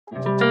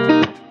Guys,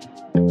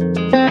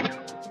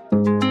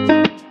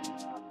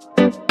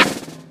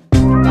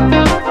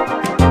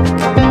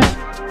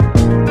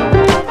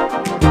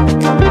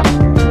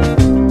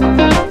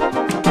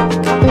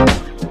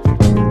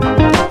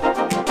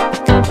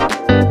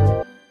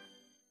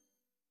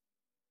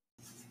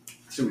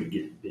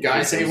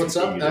 hey, what's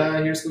up?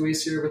 Here's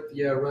Luis here with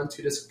the Run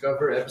to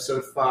Discover,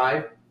 episode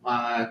 5.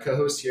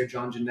 Co-host here,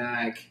 John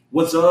Janak.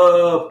 What's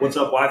up? What's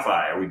up,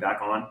 Wi-Fi? Are we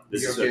back on?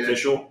 This is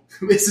official?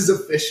 This is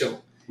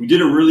official. We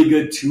did a really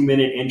good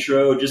 2-minute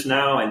intro just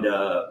now, and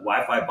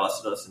Wi-Fi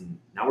busted us, and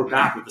now we're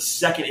back with the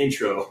second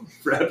intro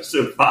for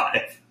episode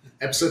 5.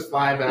 Episode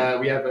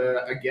 5, we have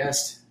a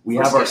guest. We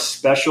have our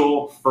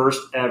special first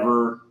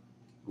ever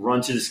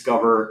Run to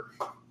Discover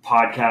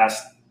podcast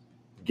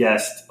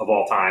guest of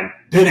all time,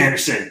 Ben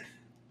Anderson.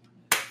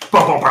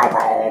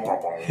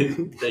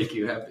 Thank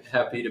you.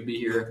 Happy to be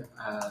here.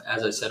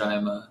 As I said, I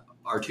am a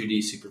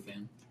R2D super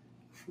fan.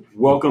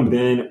 Welcome,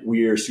 Ben.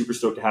 We are super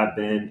stoked to have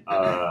Ben.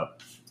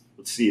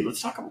 Let's see.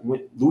 Let's talk about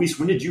Luis.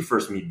 When did you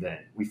first meet Ben?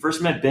 We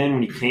first met Ben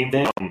when he came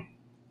down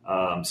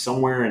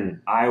somewhere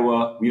in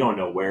Iowa. We don't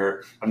know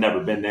where. I've never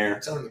been there.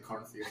 It's out in the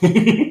cornfield.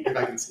 If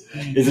I can see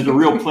that. Is it a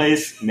real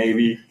place?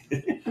 Maybe.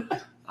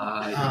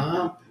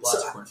 Lots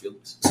of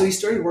cornfields. So he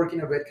started working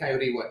at Red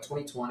Coyote,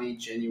 2020,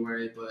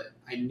 January, but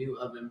I knew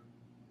of him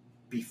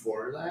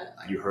before that.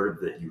 You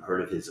heard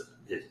of his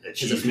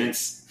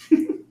achievements?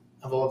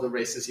 Of all the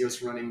races he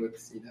was running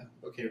with,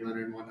 OK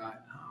Runner and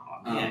whatnot.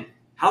 Oh, man.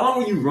 How long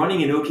were you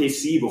running in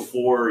OKC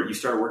before you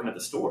started working at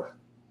the store?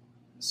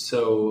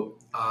 So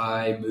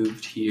I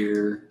moved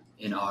here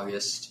in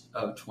August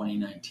of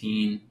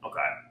 2019. Okay.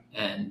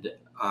 And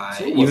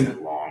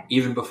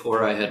even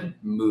before I had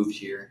moved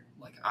here,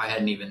 I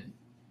hadn't even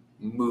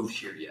moved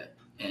here yet.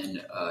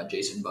 And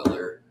Jason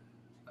Butler,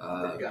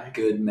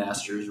 good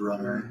Masters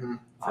runner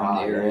from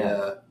the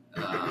area,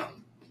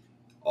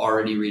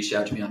 already reached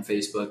out to me on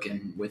Facebook.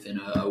 And within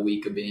a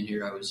week of being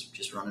here, I was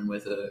just running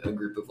with a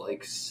group of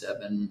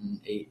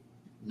 7, 8,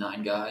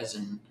 9 guys.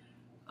 And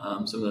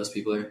some of those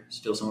people are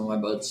still some of my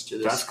buds to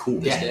this,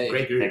 day.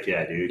 Great group. Heck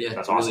yeah, dude. Yeah,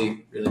 that's really,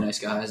 awesome. really nice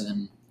guys.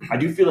 And I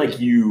do feel like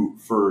you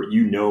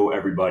know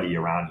everybody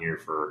around here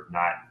for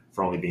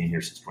only being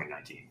here since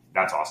 2019.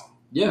 That's awesome.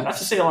 Yeah. That's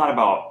to say a lot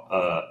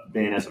about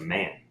Ben as a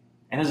man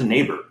and as a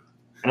neighbor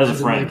and as a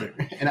friend.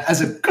 And as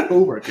a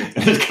coworker.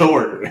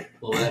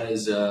 Well, that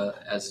is,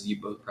 as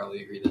you both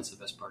probably agree, that's the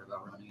best part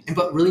about running. And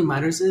what really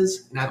matters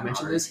is, and I've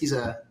mentioned this, he's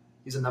a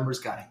numbers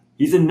guy.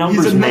 He's a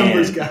numbers man.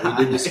 Numbers guy.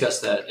 We did discuss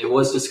that. It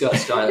was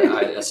discussed.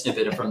 A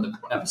snippet from the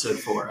episode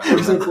 4.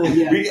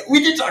 We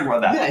did talk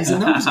about that. Yeah, he's a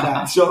numbers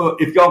guy. So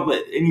if y'all,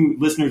 any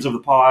listeners of the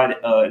pod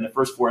in the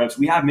first 4 episodes,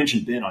 we have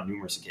mentioned Ben on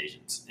numerous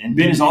occasions. And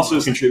Ben has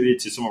also contributed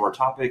to some of our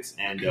topics,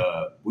 and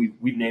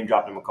we've name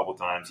dropped him a couple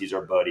times. He's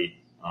our buddy.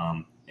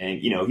 And,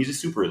 he's a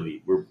super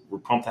elite. We're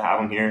pumped to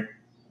have him here.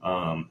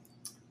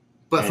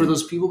 But for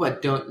those people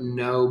that don't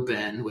know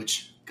Ben,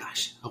 which,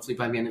 gosh, hopefully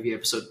by the end of the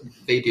episode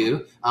they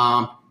do,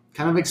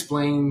 kind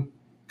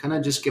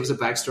of just gives a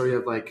backstory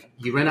of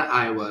you ran at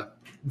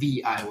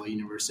the Iowa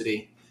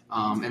University,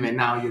 and then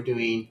now you're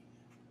doing,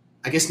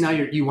 I guess now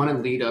you want to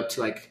lead up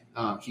to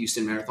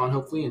Houston Marathon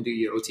hopefully and do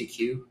your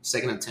OTQ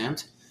second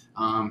attempt.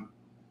 I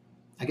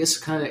guess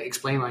kind of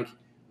explain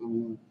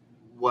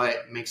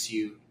what makes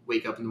you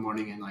wake up in the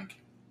morning and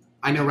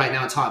I know right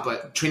now it's hot,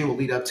 but training will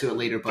lead up to it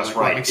later. But that's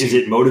right. Is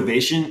it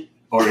motivation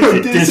or is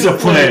it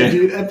discipline?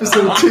 Dude,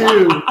 episode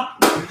 2.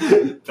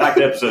 Back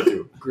to episode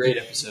 2. Great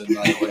episode,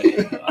 by the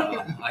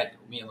way.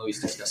 Me and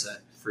Luis discuss that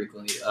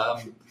frequently.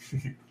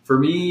 For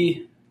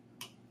me,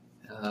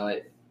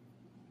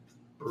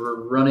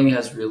 running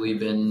has really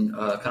been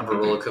kind of a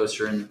roller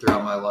coaster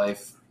throughout my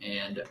life.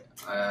 And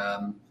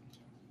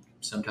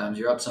sometimes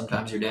you're up,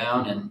 sometimes you're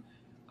down. And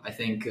I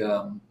think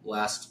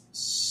last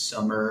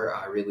summer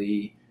I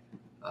really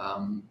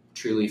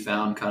truly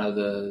found kind of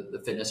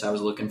the fitness I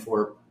was looking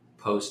for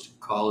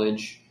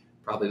post-college.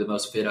 Probably the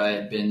most fit I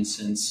had been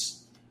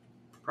since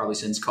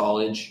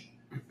college,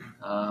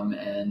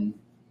 and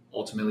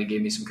ultimately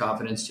gave me some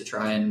confidence to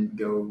try and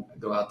go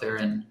out there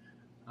and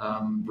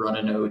run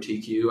an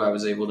OTQ. I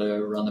was able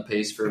to run the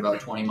pace for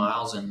about 20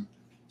 miles and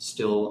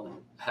still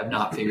have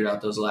not figured out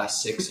those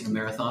last 6 in a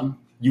marathon.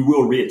 You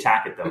will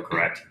reattack it though,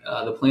 correct?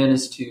 The plan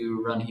is to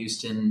run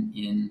Houston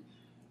in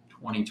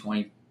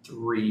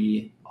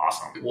 2023.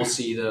 Awesome. We'll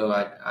see though.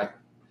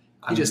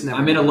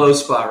 I'm in a low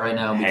spot right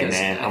now because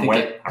I'm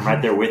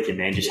right there with you,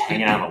 man. Just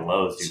hanging out on the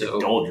lows, dude. So, the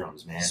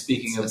doldrums, man.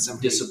 Speaking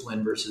of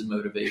discipline versus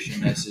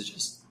motivation,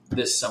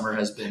 this summer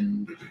has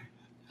been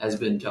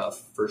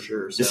tough for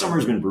sure. So. This summer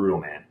has been brutal,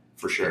 man,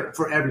 for sure.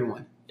 For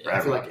everyone. I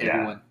feel like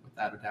everyone,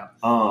 without a doubt.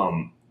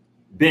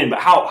 Ben, but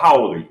how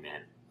old are you,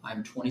 man?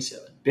 I'm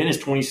 27. Ben is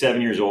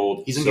 27 years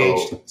old. He's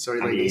engaged.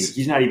 Sorry, ladies.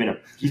 He's not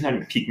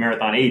even peak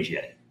marathon age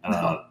yet.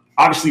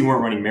 Obviously, we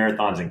weren't running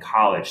marathons in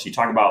college. So you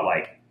talk about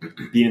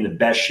being in the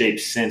best shape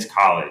since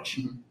college.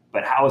 Mm-hmm.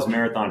 But how is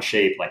marathon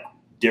shape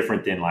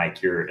different than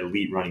your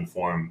elite running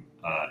form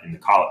in the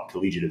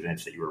collegiate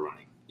events that you were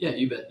running? Yeah,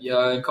 you bet.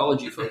 Yeah, in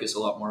college you focus a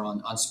lot more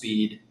on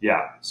speed.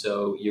 Yeah.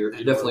 So you're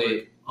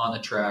definitely on the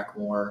track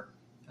more.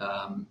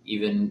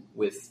 Even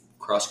with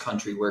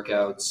cross-country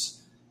workouts,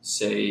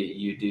 say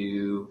you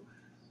do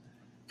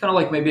kind of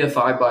like maybe a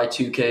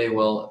 5x2K.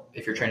 Well,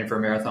 if you're training for a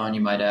marathon,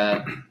 you might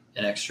add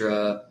an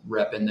extra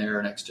rep in there,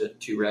 an extra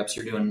 2 reps.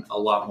 You're doing a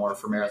lot more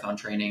for marathon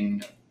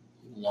training,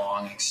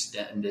 long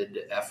extended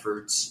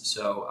efforts.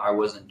 So I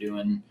wasn't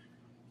doing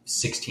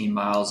 16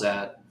 miles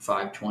at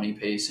 5:20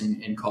 pace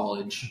in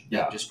college.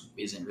 Yeah. That just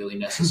isn't really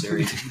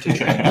necessary to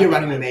train. You're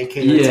running an 8K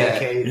or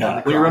 10K.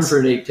 Yeah. When you run for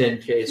an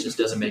 8-10K, it just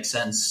doesn't make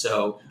sense.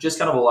 So just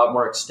kind of a lot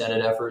more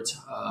extended efforts.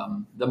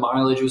 The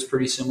mileage was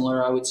pretty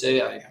similar, I would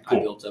say. I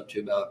built up to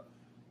about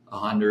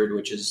 100,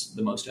 which is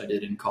the most I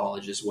did in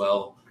college as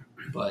well.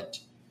 But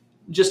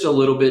just a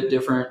little bit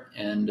different.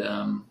 And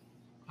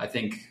I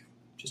think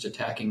just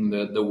attacking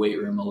the weight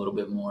room a little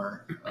bit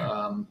more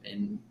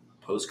in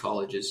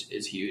post-college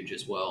is huge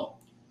as well.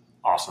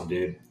 Awesome,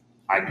 dude.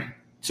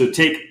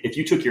 If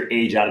you took your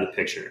age out of the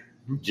picture,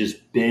 just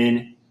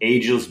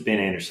ageless Ben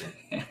Anderson,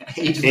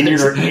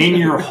 in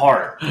your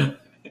heart,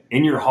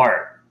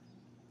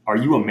 are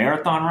you a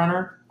marathon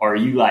runner, or are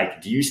you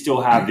do you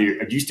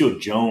still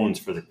Jones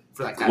for the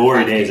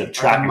glory days of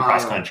track and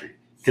cross country?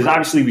 Because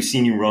obviously we've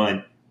seen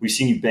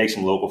you bake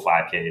some local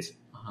 5Ks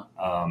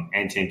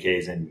and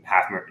 10Ks and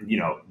half,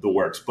 the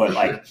works.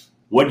 But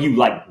what do you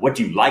like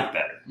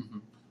better? Mm-hmm.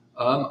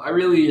 I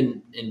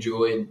really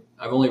enjoyed.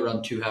 I've only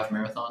run 2 half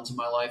marathons in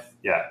my life.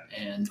 Yeah,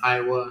 and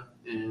Iowa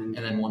and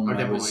then one when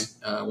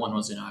one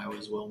was in Iowa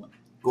as well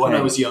when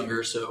I was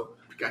younger. So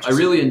Gotcha. I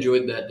really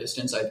enjoyed that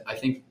distance. I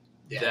think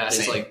that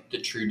same. is the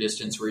true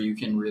distance where you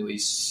can really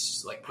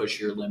push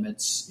your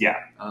limits.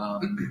 Yeah.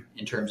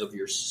 In terms of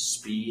your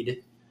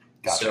speed.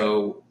 Gotcha.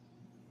 So,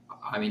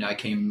 when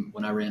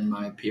I ran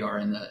my PR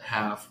in the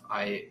half,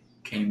 I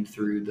came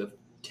through the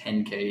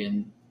 10K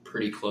and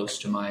pretty close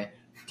to my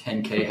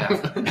 10K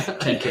half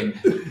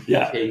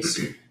 10K pace,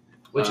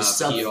 which is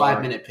sub PR.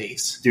 5-minute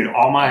pace. Dude,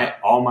 all my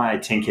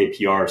 10K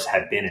PRs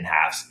have been in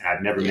halves, and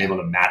I've never been able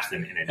to match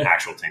them in an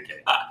actual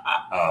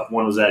 10K.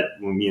 One was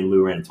when me and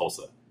Lou ran in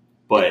Tulsa,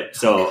 but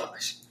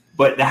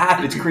the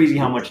half, it's crazy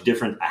how much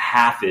different a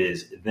half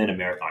is than a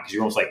marathon. Because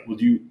you're almost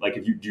do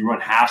you run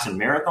halves in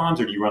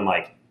marathons, or do you run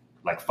like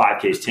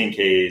 5Ks,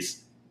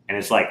 10Ks? And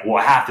it's a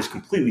half is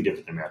completely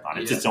different than marathon.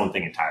 It's its own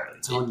thing entirely.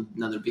 It's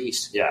another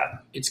beast. Yeah.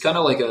 It's kind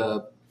of like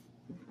a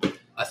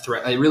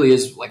threat. It really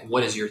is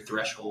what is your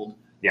threshold?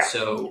 Yeah.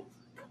 So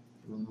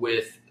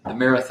with the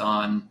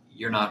marathon,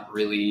 you're not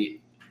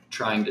really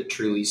trying to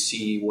truly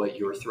see what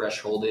your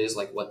threshold is,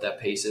 what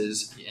that pace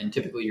is. And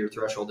typically your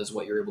threshold is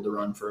what you're able to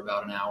run for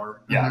about an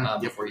hour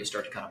before you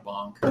start to kind of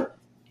bonk.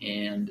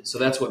 And so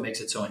that's what makes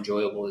it so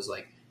enjoyable is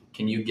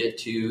can you get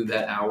to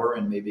that hour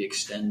and maybe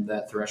extend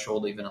that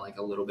threshold even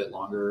a little bit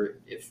longer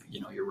if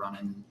you're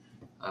running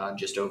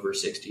just over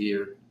 60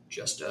 or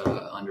just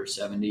under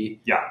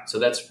 70. Yeah. So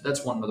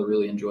that's one of the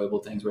really enjoyable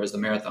things. Whereas the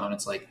marathon,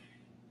 it's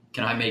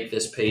can I make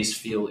this pace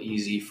feel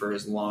easy for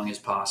as long as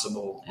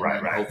possible,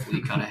 and then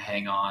hopefully kind of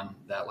hang on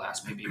that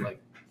last maybe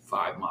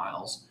 5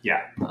 miles.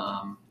 Yeah.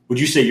 Would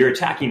you say you're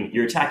attacking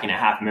a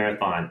half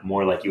marathon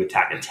more like you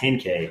attack a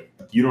 10K?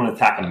 You don't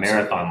attack a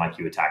marathon like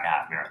you attack a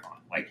half marathon.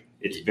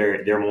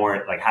 They're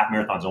more half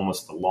marathon's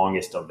almost the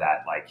longest of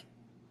that.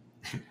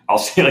 I'll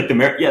say the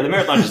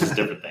marathon is just a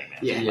different thing, man.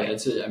 Yeah.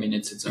 It's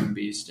its own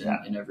beast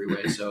in every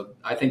way. So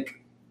I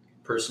think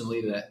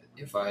personally that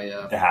if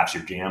the half's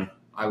your jam,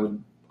 I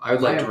would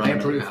like to run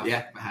another half.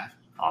 Yeah, a half.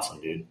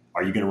 Awesome, dude.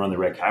 Are you going to run the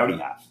Red Coyote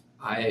half?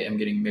 I am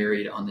getting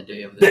married on the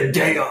day of the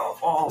day of.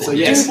 Oh, so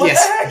yes,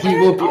 he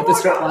will be at the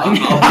start line.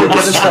 I'll be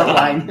at the start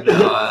line.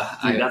 No,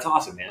 dude, that's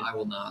awesome, man. I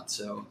will not.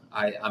 So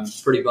I'm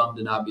pretty bummed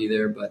to not be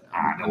there, but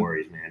no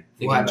worries, man.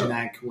 We'll have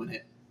Janak win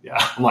it. Yeah,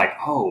 I'm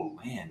oh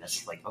man,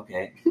 that's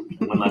okay.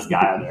 One less guy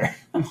out there.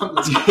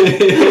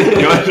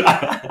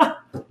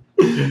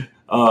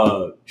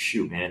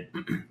 Shoot, man.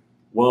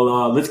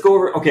 Well, let's go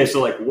over. Okay,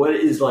 so what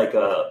is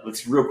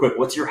let's real quick.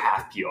 What's your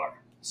half PR?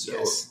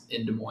 So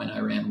in Des Moines, I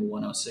ran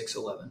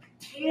 106.11.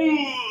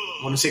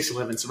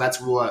 106.11. So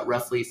that's what,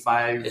 roughly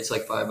 5? It's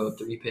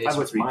 5:03 pace.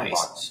 5:03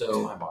 pace.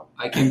 So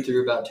I came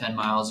through about 10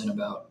 miles in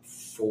about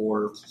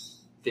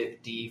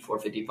 4:50,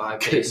 4:55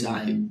 pace.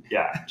 And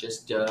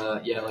just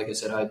like I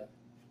said,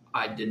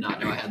 I did not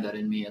know I had that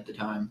in me at the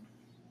time.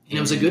 And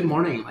it was a good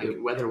morning,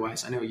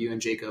 weather-wise. I know you and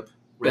Jacob.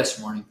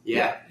 Best morning.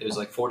 Yeah. It was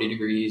 40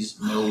 degrees,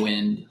 no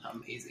wind.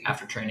 Amazing.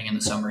 After training in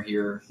the summer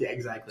here. Yeah,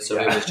 exactly. So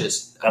it was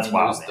just wild, it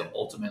was man. the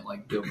ultimate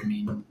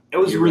dopamine. It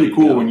was really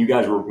cool when you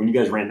guys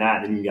ran that,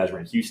 and then you guys were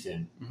in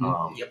Houston.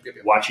 Mm-hmm. Yep.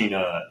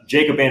 Watching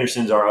Jacob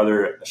Anderson's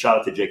shout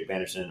out to Jacob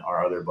Anderson,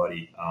 our other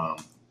buddy.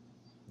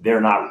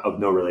 They're not of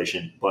no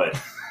relation, but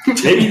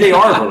maybe they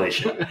are a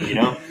relation.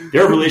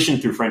 They're a relation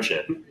through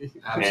friendship.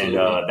 Absolutely.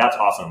 And that's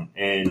awesome.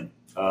 And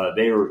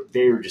they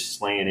were just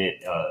slaying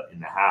it in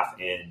the half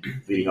and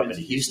leading up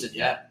into Houston.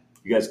 Yeah,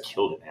 you guys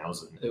killed it, man. It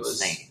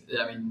was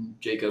insane.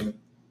 Jacob,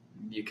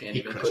 you can't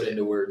even put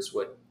into words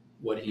what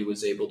he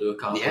was able to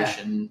accomplish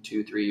in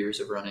 2-3 years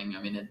of running.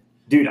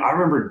 Dude, I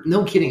remember.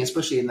 No kidding,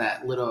 especially in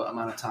that little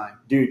amount of time.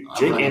 Dude,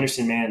 Jake Right.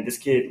 Anderson, man, this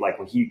kid, like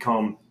when he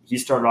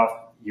started off,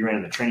 he ran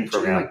in the training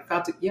program.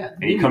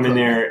 And he'd come in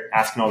there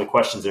asking all the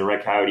questions in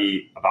Red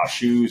Coyote about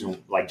shoes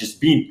and like just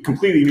being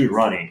completely new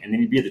running. And then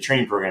he'd be at the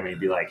training program and he'd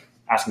be like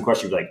asking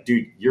questions, like,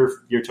 dude, you're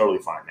totally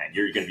fine, man.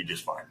 You're going to be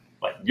just fine.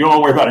 Like, you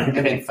don't worry about anything.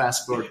 And then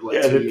fast forward, what,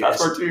 Yeah, 2 then years? fast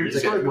forward 2 years.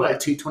 It's like a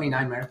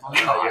 2:29 marathon?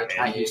 God,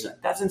 I man, use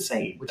that. that's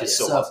insane. Which That's is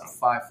so sub awesome.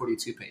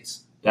 5:42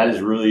 pace. That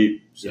is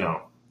really,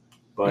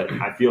 but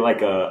I feel like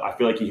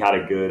he had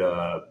a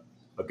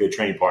good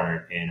training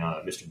partner in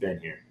Mr. Ben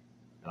here.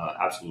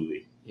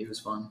 Absolutely. He was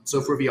fun.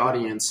 So for the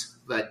audience,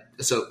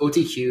 so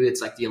OTQ,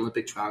 it's like the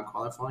Olympic trial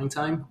qualifying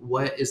time.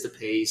 What is the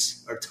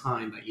pace or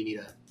time that you need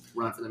to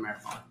run for the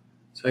marathon?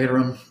 So I got to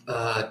run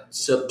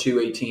sub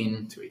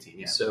 2:18. 2:18,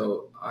 yeah.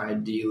 So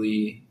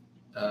ideally,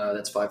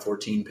 that's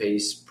 5:14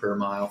 pace per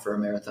mile for a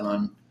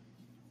marathon.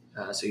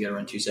 So you got to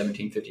run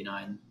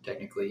 2:17:59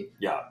 technically.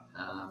 Yeah.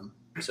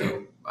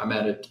 So I'm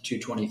at a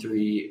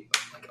 2:23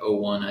 like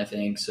 01, I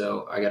think.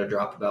 So I got to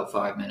drop about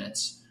 5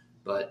 minutes,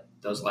 but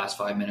those last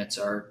 5 minutes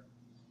are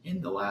in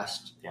the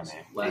last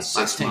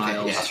 6 10K,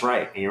 miles. yeah. That's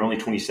right. And you're only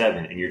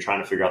 27 and you're trying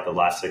to figure out the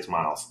last 6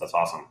 miles. That's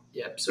awesome.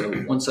 Yep.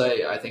 So once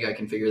I think I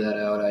can figure that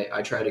out,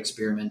 I tried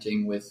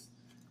experimenting with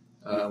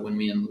when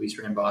me and Luis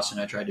ran Boston.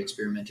 I tried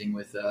experimenting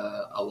with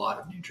a lot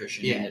of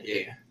nutrition. Yeah, and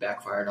it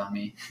backfired on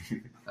me.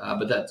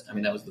 But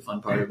that was the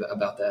fun part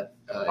about that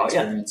Oh,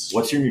 experience. yeah.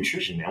 What's your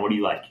nutrition, man? What do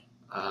you like?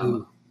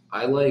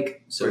 I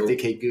like Birthday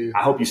cake goo.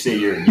 I hope you say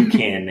you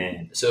can,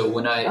 man. So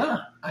when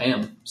I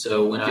am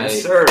so when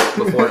Yes, sir.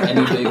 before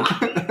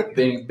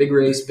any big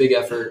race, big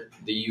effort,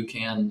 the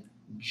UCAN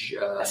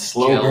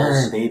Slow gels.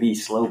 burn, baby.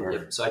 Slow burn.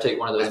 Yep. So I take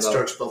one of those That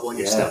about starch bubble in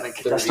your Yeah. stomach.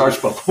 30, That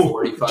starch bubble.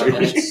 45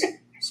 minutes.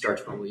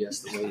 Starch bubble, yes,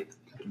 the way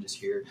I can just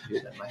hear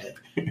that in my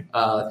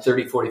head.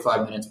 30,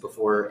 45 minutes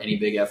before any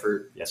big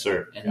effort. Yes,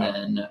 sir. And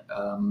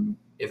then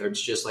if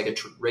it's just like a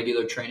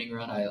regular training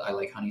run, I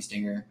like Honey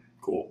Stinger.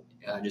 Cool.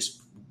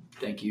 Just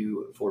thank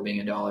you for being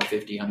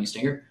 $1.50 Honey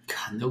Stinger.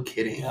 God, no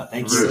kidding. Yeah,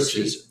 thank you.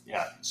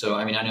 Yeah. So,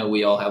 I know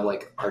we all have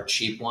like our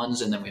cheap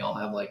ones, and then we all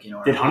have like,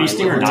 our Did Honey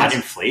Stinger high-level not ones.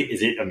 inflate?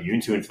 Is it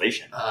immune to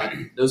inflation?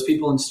 Those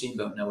people in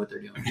Steamboat know what they're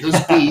doing. Those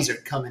bees are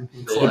coming.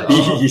 Yeah.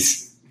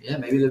 Bees. Yeah,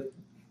 maybe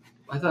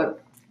I thought.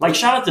 Like,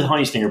 shout out to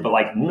Honey Stinger, but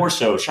like more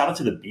so, shout out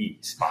to the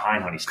bees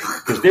behind Honey Stinger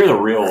because they're the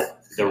real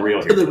They're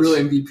heroes. the real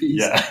MVPs.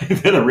 Yeah,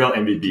 they're the real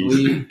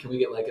MVPs. Can we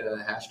get like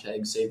a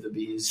hashtag Save the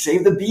Bees?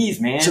 Save the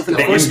bees, man. So for the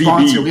The first MVP.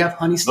 sponsor, we have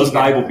Honey Stinger. Those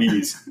valuable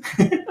bees.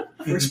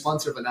 First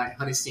sponsor of the night,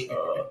 Honey Stinger.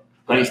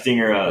 Honey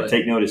Stinger,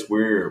 take notice.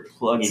 We're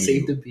plugging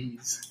Save you. the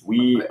bees.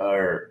 We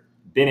are.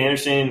 Ben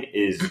Anderson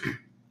is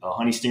a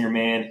Honey Stinger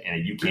man and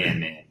a UCAN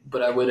man.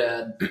 But I would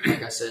add,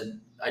 like I said,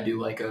 I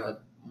do like a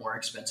more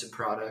expensive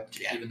product,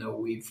 even though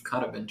we've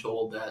kind of been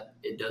told that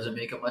it doesn't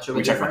make much of a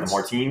We talking about difference. the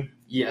Martine.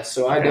 Yeah,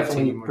 so I Yeah,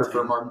 definitely Martine.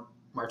 prefer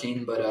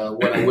Martine, but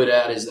what I would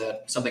add is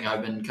that something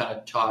I've been kind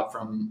of taught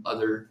from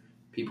other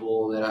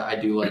people that I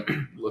do like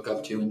look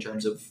up to in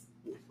terms of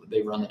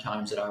they run the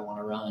times that I want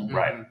to run,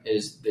 Right.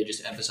 is they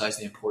just emphasize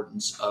the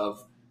importance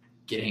of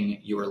getting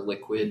your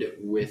liquid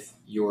with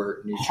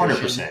your nutrition.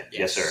 100%.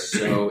 Yes, sir.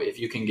 So if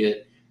you can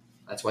get,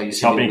 that's why you It's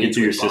see helping the to get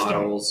to your liquid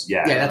system. bottles.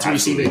 Yeah, Yeah, that's where you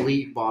see the absolutely.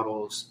 elite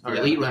bottles or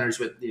Yeah. elite runners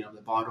with the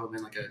bottle and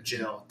then like a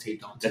gel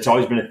taped on. That's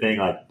always been a thing.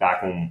 Like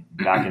back in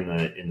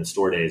the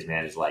store days,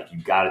 man, is like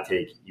you got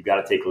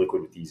to take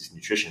liquid with these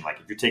nutrition. Like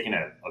if you're taking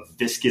a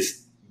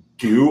viscous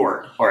goo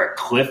or a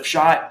Cliff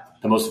shot,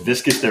 the most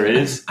viscous there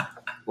is,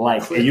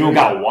 like and you don't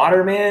got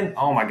water, man.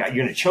 Oh my god,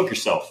 you're gonna choke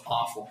yourself.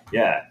 Awful.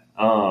 Yeah.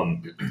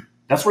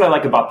 That's what I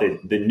like about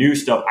the new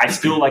stuff. I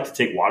still like to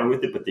take water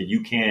with it, but the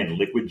UCAN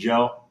liquid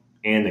gel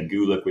and the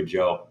goo liquid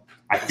gel,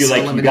 I feel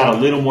like you got a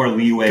little more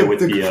leeway with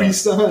the Capri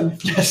Sun.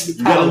 yes,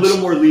 you got a little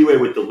more leeway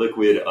with the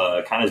liquid,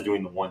 kind of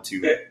doing the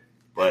 1-2.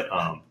 But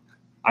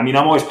I'm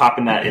always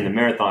popping that in the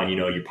marathon.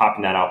 You're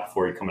popping that out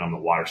before you're coming on the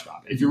water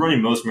stop. If you're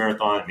running most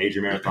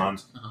major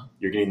marathons,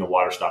 you're getting the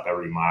water stop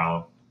every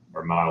mile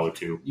or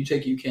two. You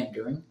take UCAN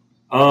during?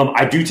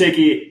 I do take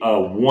it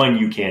one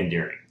UCAN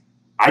during.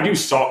 I do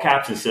salt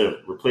caps instead of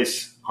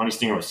replace Honey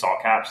Stinger with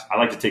salt caps. I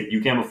like to take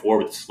UCAN before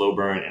with the slow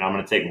burn, and I'm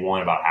going to take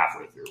one about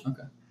halfway through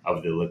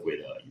of the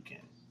liquid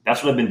UCAN.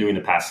 That's what I've been doing the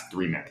past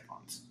 3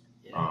 marathons,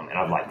 and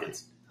I've liked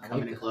it.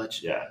 Coming in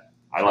clutch. Yeah,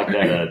 I like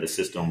that the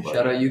system. But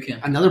Shout out UCAN.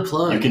 Another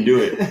plug. you can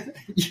do it.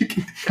 You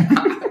can.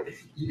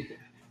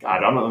 God, I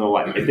don't know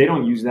why. If they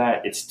don't use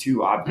that, it's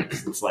too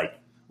obvious. It's like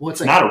Well,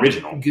 it's it's like not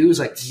original. goo is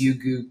like you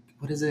goo.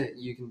 What is it?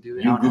 You can do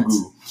it. You I don't know.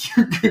 goo It's-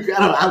 You goo. I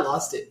don't know. I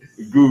lost it.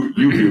 Goo,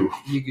 you goo.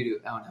 You goo.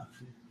 I don't know.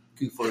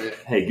 Goo for it.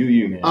 Hey, goo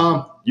you,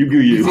 man. You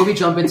goo Before you. we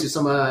jump into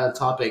some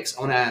topics, I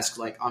want to ask,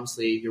 like,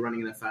 obviously, you're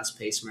running in a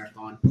fast-paced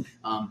marathon. Do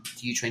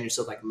you train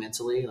yourself, like,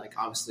 mentally? Like,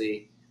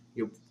 obviously,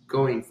 you're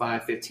going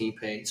 5:15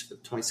 pace for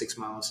 26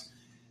 miles.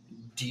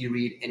 Do you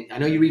read? And I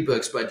know you read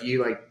books, but do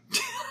you like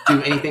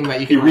do anything that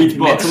you can He reads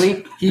like, books.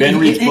 mentally? Ben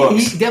reads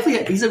books. He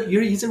definitely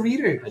he's a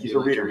reader. I He's do a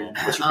like reader, to man.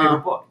 read. What's your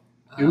favorite book?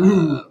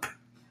 Ooh.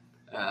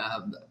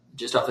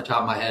 just off the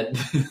top of my head,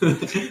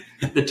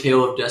 The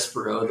Tale of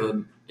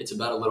Despero. It's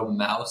about a little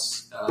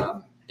mouse.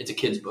 It's a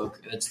kid's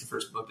book. It's the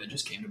first book that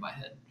just came to my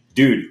head.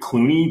 Dude,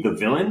 Clooney, the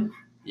villain?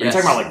 Yes. Are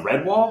you talking about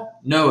like Redwall?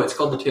 No, it's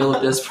called The Tale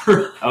of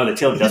Despero. Oh, The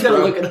Tale of You gotta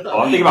Despero? look it up. Oh,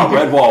 I'm thinking about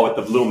Redwall with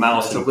the little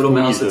mouse. It's a and little Clooney's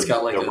mouse that's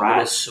got like a rat.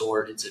 little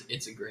sword.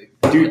 It's a great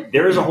book. Dude,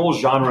 there is a whole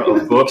genre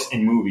of books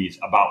and movies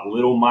about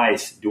little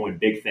mice doing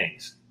big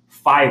things.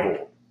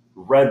 Fievel,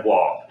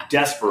 Redwall,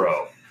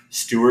 Despero,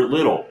 Stuart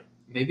Little.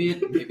 Maybe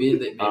I'm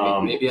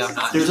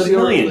not. There's a Stuart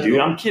million,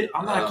 Little. dude.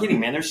 I'm not kidding,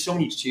 man. There's so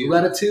many.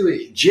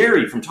 Ratatouille.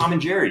 Jerry from Tom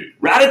and Jerry.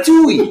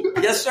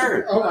 Ratatouille. Yes,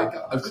 sir. Oh my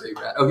god. A great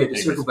rat. Okay, to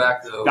circle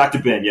back though. Back to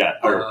Ben, yeah.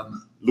 Or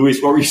Um,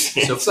 Luis, what were you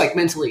saying? So It's like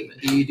mentally.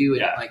 Do you do it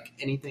Yeah. like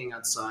anything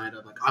outside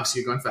of like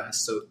obviously you're going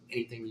fast, so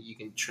anything that you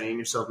can train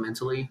yourself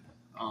mentally,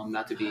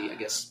 not to be, I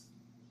guess.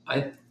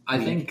 I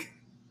think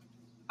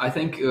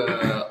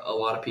a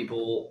lot of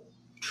people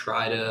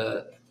try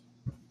to,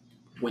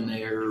 when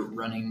they're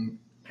running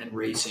and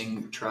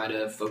racing, try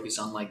to focus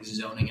on like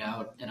zoning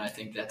out, and I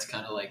think that's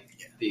kind of like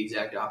the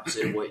exact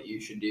opposite of what you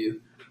should do.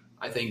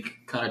 I think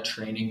kind of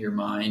training your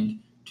mind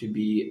to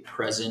be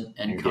present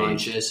and Engaged.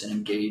 conscious and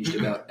engaged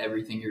about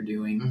everything you're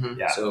doing. Mhm.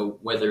 Yeah. So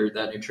whether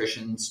that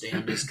nutrition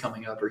stand is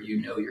coming up or you're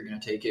going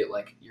to take it,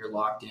 like you're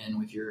locked in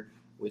with your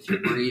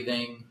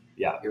breathing.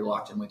 Yeah. You're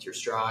locked in with your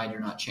stride. You're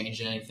not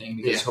changing anything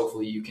because Yeah.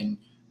 hopefully you can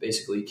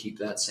basically keep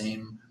that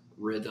same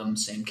rhythm,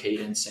 same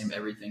cadence, same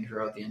everything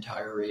throughout the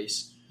entire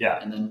race. Yeah.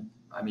 And then,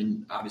 I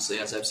mean, obviously,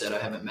 as I've said, I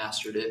haven't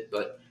mastered it,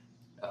 but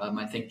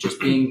I think just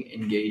being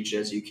engaged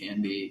as you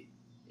can be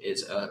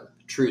is a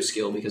true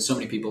skill because so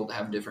many people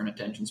have different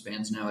attention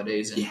spans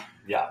nowadays. And,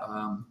 Yeah.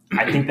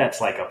 I think that's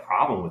like a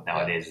problem with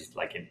nowadays. Is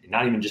like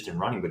not even just in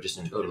running, but just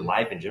in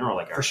life in general.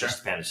 Like our For sure.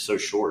 attention span is so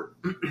short.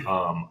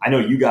 I know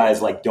you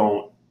guys like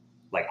don't.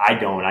 Like I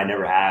don't. I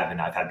never have, and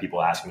I've had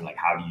people ask me like,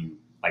 "How do you?"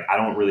 Like I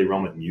don't really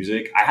run with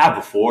music. I have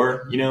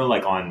before,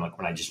 like on like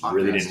when I just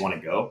really Podcasts. didn't want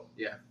to go.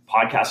 Yeah.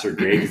 Podcasts are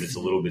great because it's a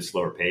little bit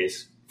slower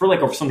pace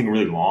for something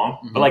really long.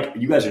 Mhm. But like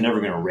you guys are never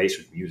going to race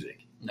with music.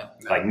 No.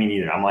 Like me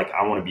neither. I'm like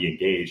I want to be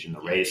engaged in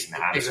the race and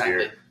the atmosphere.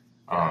 Exactly.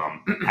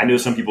 I know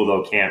some people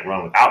though can't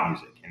run without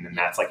music, and then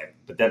that's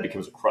but that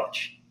becomes a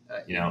crutch,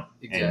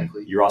 Exactly. And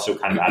you're also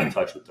kind of out of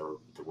touch with the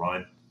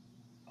run.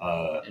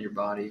 And your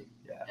body.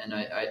 Yeah. And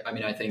I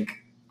mean, I think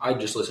I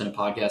just listen to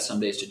podcasts some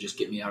days to just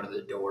get me out of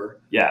the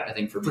door. Yeah, I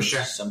think for For me,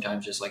 sure.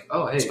 sometimes just like,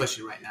 oh, hey,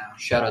 Especially right now.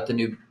 shout out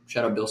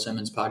Bill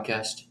Simmons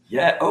podcast.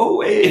 yeah.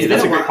 Oh, hey, It's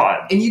that's a been a great while.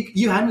 pod. And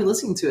you had me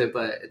listening to it,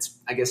 but it's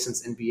I guess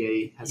since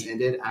NBA has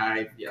ended,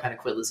 I Yeah. kind of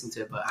quit listening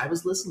to it. But I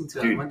was listening to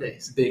it Dude, on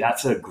Mondays. Big.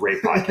 That's a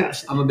great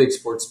podcast. I'm a big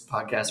sports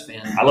podcast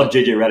fan. I love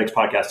JJ Reddick's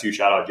podcast too.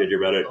 Shout out JJ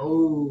Reddick.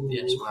 Oh,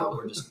 Yes, wow,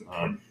 we're just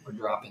Um, we're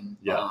dropping.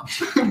 yeah. bombs.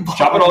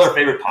 Shout out all their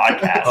favorite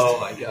podcasts. Oh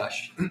my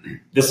gosh!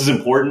 This is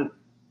important,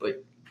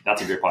 But-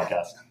 that's a great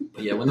podcast.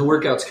 But yeah, when the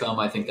workouts come,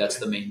 I think that's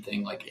the main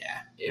thing. Like, if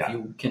Yeah.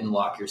 you can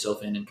lock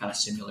yourself in and kind of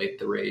simulate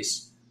the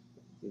race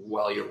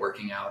while you're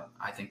working out,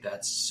 I think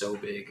that's so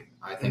big.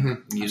 I think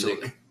music,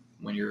 absolutely.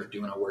 when you're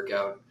doing a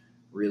workout,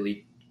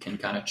 really can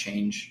kind of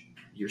change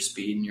your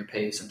speed and your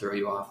pace and throw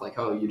you off. Like,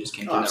 oh, you just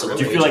can't do that.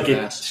 absolutely. Do really you feel like too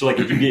it? fast. So like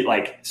if you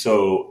get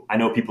so I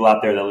know people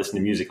out there that listen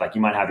to music, like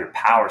you might have your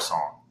power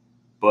song,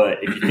 but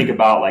if you think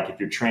about like if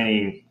you're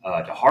training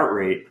to heart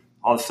rate,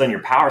 all of a sudden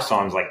your power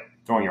song's like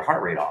throwing your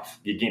heart rate off.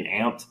 You're getting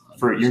amped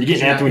you're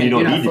getting amped when you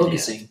don't you're not need to be.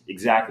 focusing.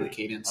 Exactly. The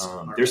cadence.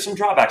 There's some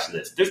drawbacks to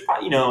this. There's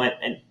probably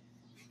and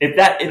if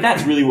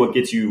that's really what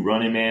gets you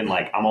running, man,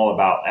 like I'm all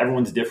about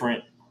everyone's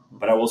different,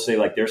 but I will say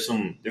like there's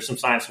some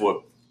science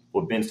to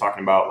what Ben's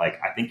talking about. Like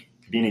I think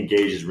being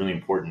engaged is really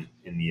important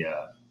in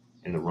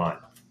the run.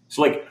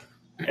 So like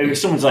if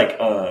someone's like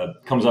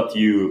comes up to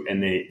you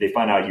and they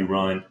find out you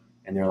run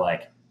and they're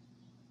like,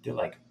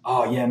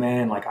 oh yeah,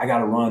 man, like I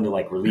gotta run to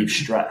like relieve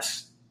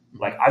stress.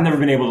 Like I've never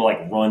been able to like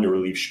run to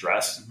relieve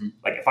stress. Mhm.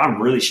 Like if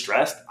I'm really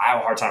stressed, I have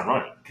a hard time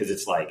running because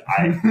it's like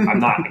I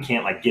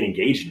can't like get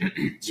engaged in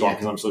it. So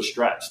because I'm so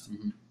stressed.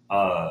 Mhm.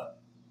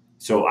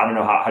 So I don't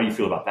know how do you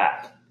feel about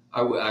that?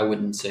 I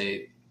wouldn't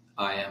say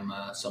I am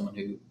someone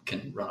who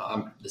can run.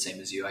 I'm the same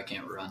as you. I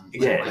can't run.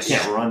 Yeah, I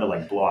can't run to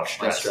like blow off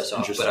my stress. stress off,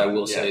 Interesting. but I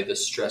will Yeah. say the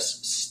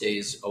stress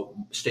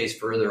stays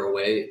further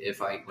away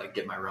if I like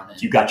get my run in.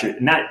 You got your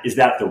is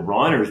that the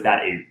run or is that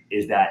a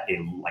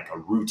like a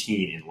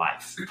routine in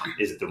life?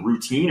 Is it the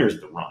routine or is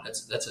it the run?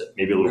 That's a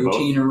Maybe a little both.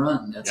 routine or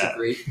run. That's Yeah. a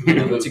great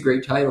that's a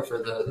great title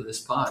for this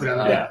pod. Put it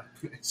on Yeah.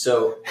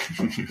 So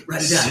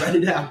Write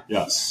it down.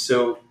 Yeah.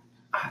 So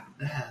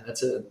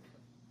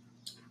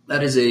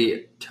that is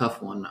a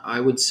tough one. I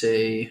would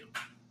say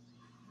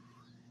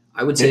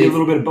Maybe a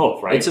little bit of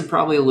both, right? it's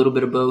probably a little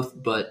bit of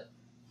both, but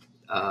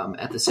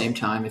at the same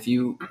time, if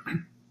you're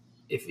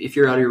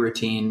out of your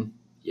routine,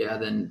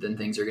 then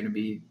things are going to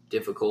be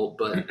difficult.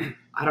 But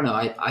I don't know.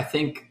 I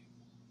think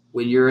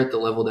when you're at the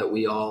level that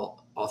we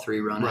all three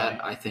run Right.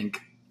 at, I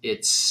think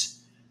it's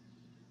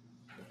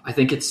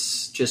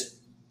just,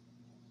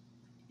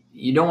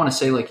 you don't want to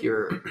say like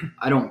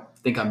I don't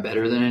think I'm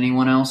better than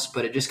anyone else,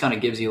 but it just kind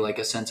of gives you like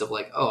a sense of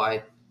like, oh,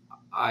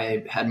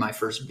 I had my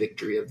first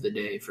victory of the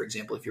day, for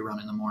example, if you run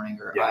in the morning,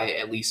 or I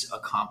at least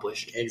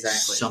accomplished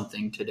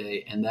something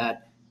today. And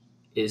that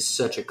is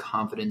such a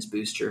confidence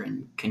booster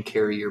and can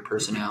carry your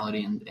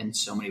personality in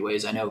so many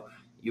ways. I know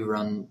you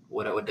run,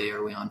 what day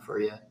are we on for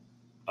you?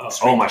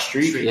 My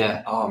streak?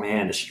 Yeah. Oh,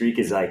 man, the streak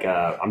is like,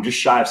 I'm just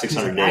shy of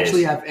 600 days.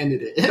 Actually, I've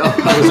ended it.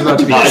 I was about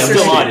to be it's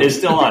still on. It's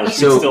still on. It's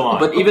still on.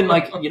 But even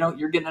like,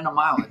 you're getting in a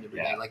mile every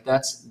day. Like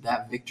that's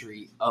that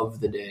victory of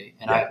the day.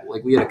 And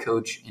we had a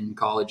coach in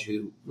college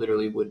who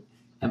literally would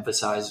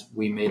emphasize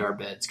we made our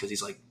beds, because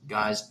he's like,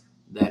 guys,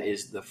 that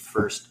is the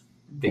first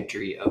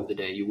victory of the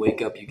day. You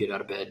wake up, you get out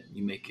of bed,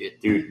 you make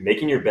it. Dude,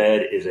 making your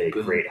bed is a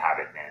great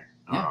habit, man.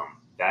 Yeah.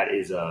 That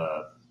is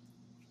I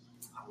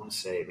want to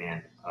say,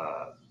 man,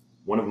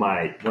 one of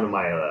my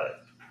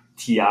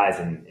TIs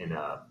in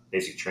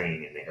basic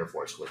training in the Air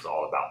Force was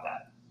all about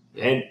that.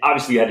 Yeah. And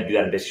obviously you had to do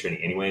that in basic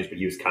training anyways, but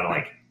he was kind of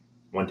like,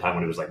 one time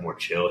when it was like more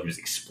chill, he was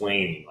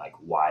explaining like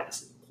why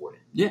this is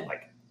important. Yeah.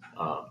 Like,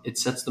 it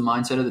sets the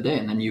mindset of the day,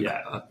 and then you'll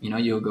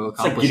go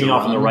accomplish. It's like getting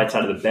off on the right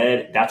side of the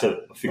bed. That's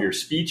a figure of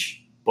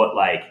speech, but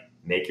like,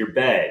 make your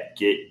bed,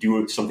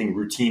 do something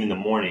routine in the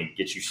morning,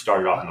 get you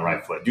started off on the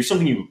right foot. Do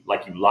something you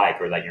like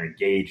or that you're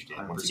engaged in.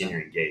 100%. Once again,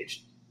 you're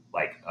engaged.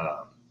 Like,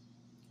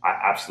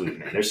 absolutely,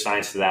 man. There's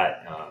science to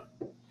that.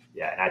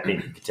 And I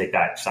think you could take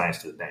that science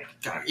to the bank.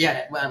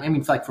 Yeah, well, I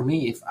mean, like for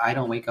me, if I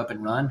don't wake up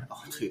and run,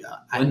 dude,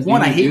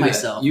 I hate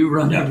myself. You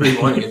run every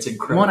morning. It's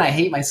incredible. One, I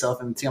hate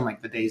myself, and two, I'm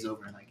like, the day's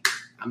over, and like,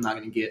 I'm not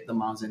going to get the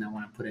miles in I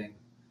want to put in.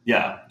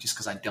 Yeah, just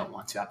because I don't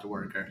want to after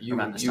work or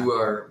around this time.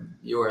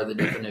 You are the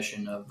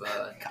definition of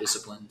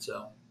discipline.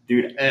 So,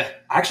 dude, I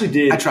actually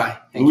did. I try.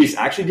 Luis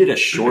actually did a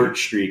short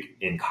streak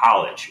in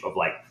college of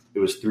like, it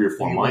was 3 or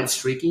 4 months. Went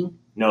streaking?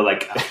 No,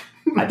 like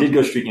I did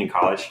go streaking in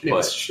college. It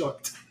was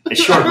short. A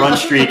short run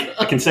streak,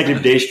 a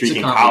consecutive day streak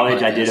in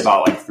college. I did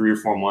about like 3 or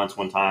 4 months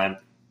one time.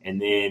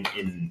 And then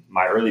in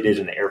my early days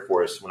in the Air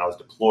Force, when I was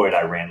deployed,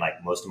 I ran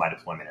like most of my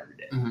deployment every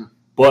day. Mm-hmm.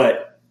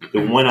 But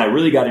the one I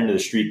really got into the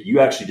streak, you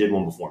actually did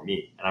one before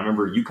me. And I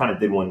remember you kind of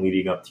did one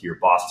leading up to your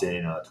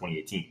Boston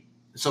 2018.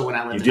 So when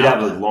I lived you did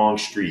have a long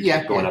streak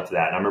going up to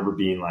that. And I remember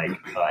being like,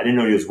 I didn't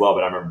know you as well,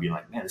 but I remember being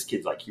like, man, this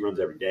kid's like, he runs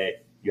every day.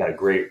 You had a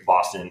great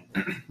Boston.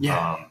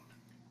 Yeah.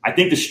 I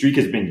think the streak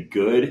has been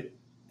good.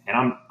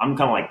 And I'm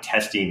kind of like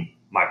testing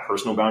my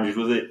personal boundaries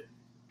with it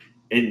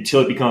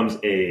until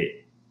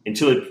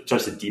it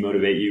starts to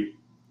demotivate you.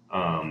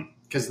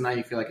 Because now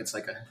you feel like it's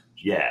like a...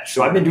 Yeah.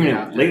 So I've been doing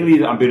it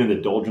lately. I've been in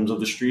the doldrums of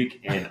the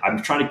streak, and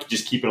I'm trying to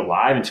just keep it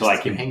alive until I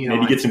can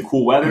maybe get some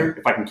cool weather.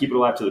 If I can keep it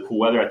alive to the cool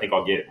weather, I think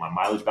I'll get my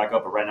mileage back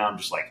up. But right now I'm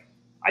just like,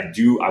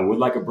 I would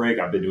like a break.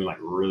 I've been doing like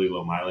really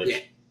low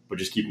mileage, but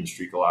just keeping the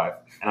streak alive.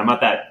 And I'm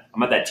at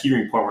that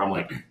teetering point where I'm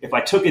like, if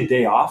I took a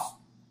day off,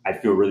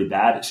 I'd feel really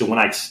bad. So when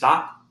I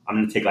stop, I'm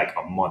going to take like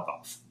a month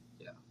off.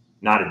 Yeah.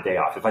 Not a day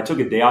off. If I took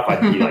a day off,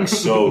 I'd be like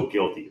so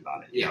guilty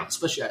about it. Yeah.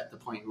 Especially at the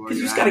point where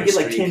you just got to get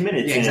like 10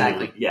 minutes. Yeah,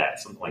 exactly.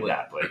 Something like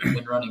that. But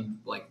when running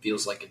like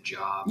feels like a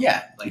job.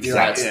 Yeah. Like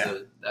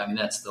exactly.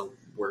 That's the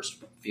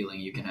worst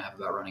feeling you can have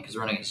about running, because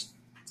running is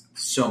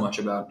so much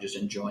about just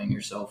enjoying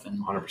yourself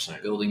and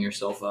 100% building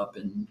yourself up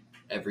in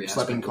every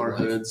aspect. Sleeping car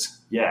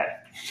hoods. Yeah.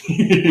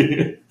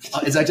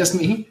 Is that just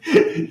me?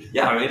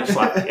 Yeah, I mean,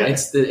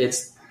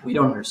 it's we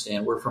don't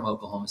understand. We're from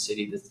Oklahoma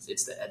City.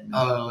 It's the Edmond.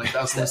 Oh, like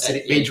Oklahoma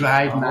City. They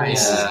drive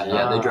nice.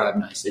 Yeah, they drive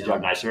nice. They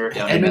drive nicer.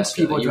 Edmonds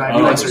people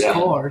drive nicer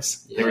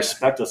cars. They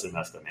respect us in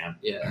Mesta, man.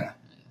 Yeah.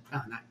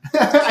 Oh,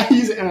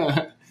 nice.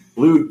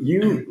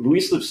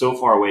 Luis lives so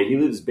far away. He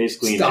lives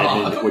basically in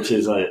Edmond, which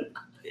is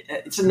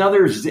is it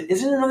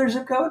another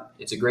zip code?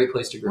 It's a great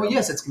place to grow. Well,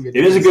 yes, it's going to be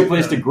It is a good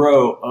place to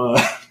grow.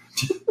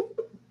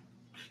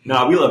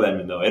 No, we love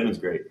Edmond, though. Edmond's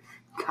great.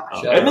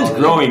 Edmond's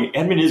growing.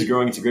 Edmond is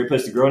growing. It's a great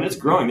place to grow, and it's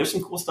growing. There's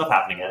some cool stuff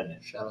happening in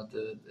Edmond. Shout out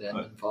to the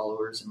Edmond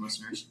followers and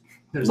listeners.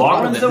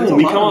 Long runs, though,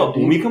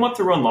 when we come up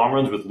to run long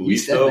runs with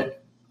Luis, though,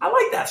 I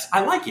like that.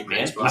 I like it,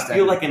 man. I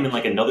feel like I'm in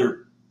like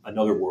another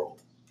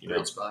world.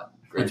 Great spot.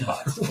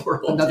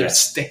 World. Another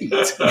state.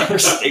 Another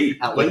state.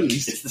 At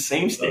least. It's the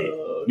same state.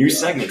 New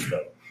segments,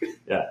 though.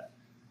 Yeah.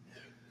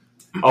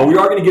 We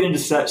are going to get into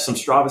some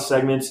Strava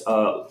segments.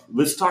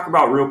 Let's talk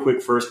about real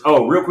quick first.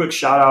 Real quick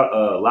shout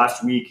out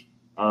last week.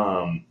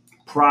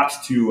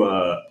 Props to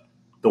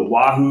the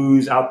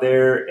Wahoos out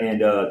there,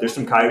 and there's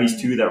some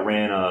Coyotes too that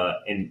ran,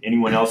 and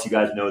anyone else you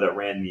guys know that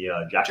ran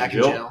the Jack and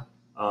Jill.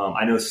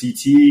 I know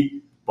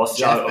CT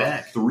busted out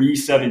a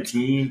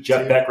 3:17.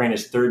 Jeff Beck ran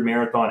his third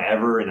marathon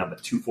ever, and I'm at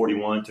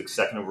 2:41. Took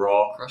second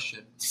overall. Crushed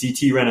it.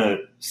 CT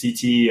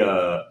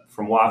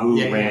from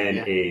Wahoo ran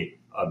a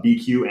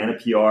BQ and a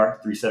PR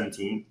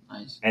 3:17.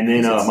 Nice. And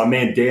then my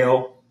man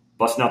Dale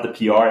busting out the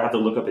PR. I have to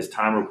look up his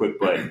time real quick,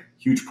 but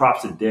huge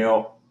props to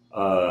Dale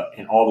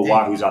and all the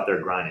Wahoos out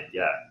there grinding.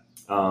 Yeah.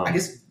 I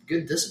guess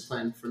good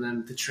discipline for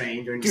them to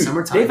train during the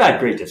summertime. They've had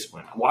great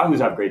discipline. Wahoos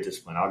have great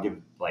discipline. I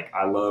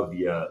love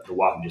the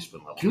Wahoo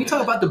discipline level. Can we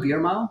talk about the beer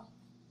mile?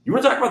 You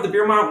want to talk about the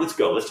beer mile? Let's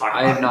go. Let's talk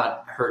about it. I have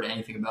not heard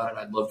anything about it.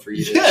 I'd love for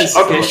you to. Yes.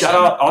 Okay, shout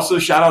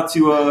out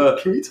to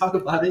Can we talk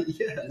about it?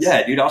 Yes.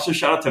 yeah, dude. Also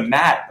shout out to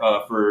Matt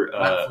for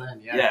Matt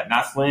Flynn, yeah.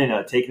 Matt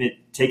Flynn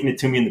taking it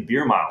to me in the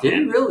beer mile. Did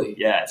man. he really?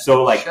 Yeah.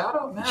 So like Shout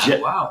out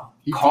Matt. Wow.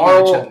 He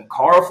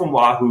Carl from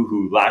Wahoo,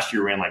 who last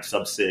year ran like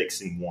sub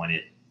 6 and won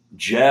it.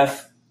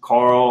 Jeff,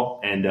 Carl,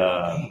 and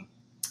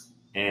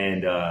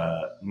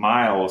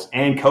Miles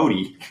and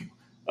Cody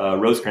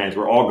Rosecrans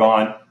were all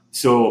gone.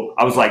 So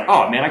I was like,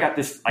 oh man, I got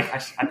this. Like,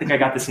 I think I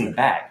got this in the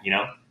bag, you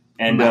know.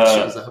 And Matt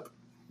shows up.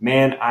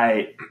 man,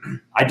 I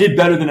did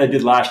better than I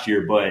did last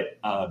year,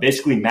 but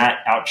basically Matt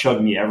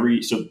out-chugged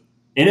me so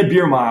in a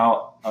beer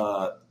mile,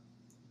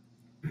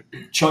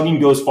 chugging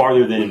goes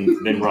farther than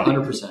running.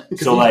 100%.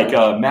 So like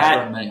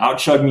Matt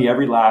out-chugged me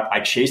every lap. I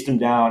chased him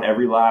down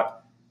every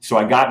lap. So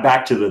I got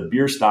back to the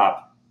beer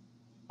stop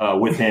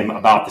with him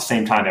about the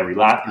same time every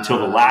lap until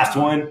the last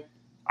one.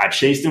 I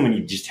chased him and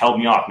he just held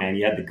me off, man.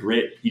 He had the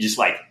grit. He just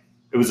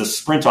it was a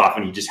sprint off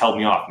and he just held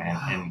me off, man.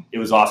 And it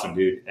was awesome,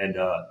 dude. And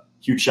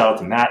huge shout out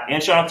to Matt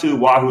and shout out to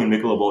Wahoo and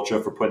Michelob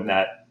Ultra for putting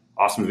that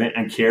awesome event,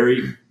 and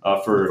Carrie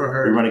for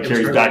her. running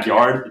Carrie's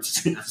backyard.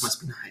 It's That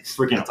must be nice.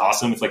 freaking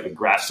awesome. It's like a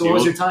grass So field. what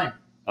was your time?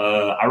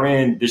 I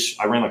ran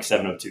like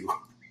 7:02.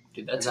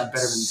 Dude, that's Is that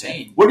better than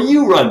insane. What do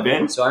you run,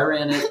 Ben? So I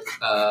ran it.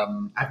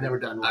 I've never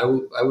done I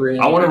one. ran.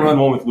 I want to run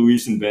one with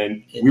Luis and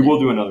Ben. We will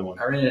do another one.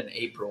 I ran it in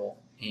April,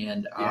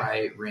 and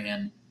I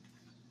ran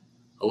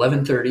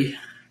 11:30.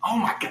 Oh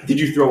my god! Did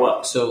you throw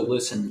up? So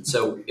listen,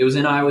 so it was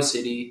in Iowa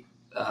City.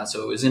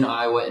 So it was in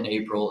Iowa in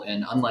April,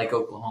 and unlike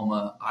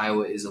Oklahoma,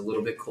 Iowa is a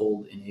little bit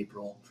cold in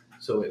April.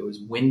 So it was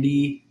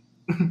windy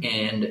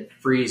and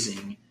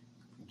freezing.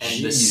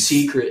 And the Jeez.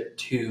 secret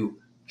to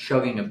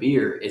chugging a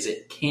beer is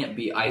it can't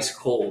be ice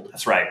cold.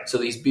 That's right. So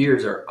these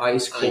beers are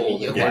ice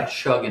cold, and Yeah. we're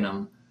chugging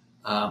them.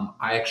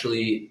 I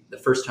actually, the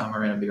first time I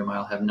ran a beer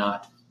mile, have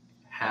not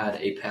had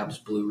a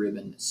Pabst Blue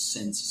Ribbon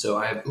since. So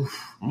I have,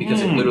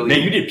 because it literally.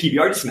 Man, you did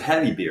PBR, just some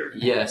heavy beer.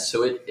 Yes,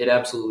 so it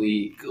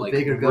absolutely Go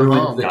big or go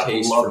ruined home. the I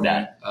taste love for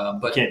that. me.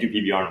 But Can't do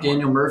PBR no more.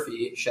 Daniel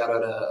Murphy, shout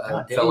out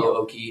a Daniel.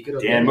 fellow Okie, Good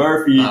old Dan Daniel.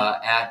 Murphy,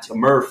 at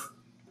Murph.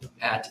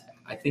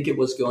 I think it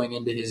was going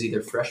into his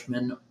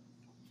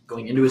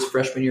going into his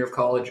freshman year of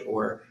college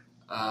or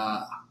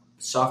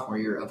sophomore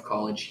year of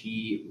college.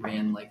 He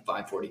ran like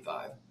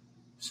 5:45.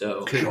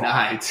 So Good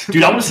night.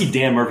 Dude, I want to see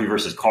Dan Murphy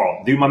versus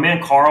Carl. Dude, my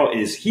man Carl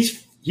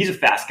he's a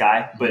fast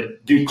guy,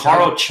 but dude,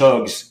 Carl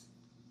chugs.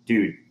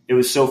 Dude, it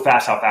was so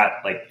fast how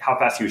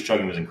fast he was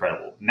chugging was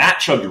incredible. Matt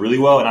chugged really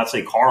well, and I'd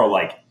say Carl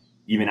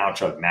even out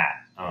chugged Matt.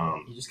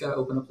 you just got to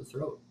open up the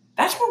throat.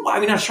 That's what I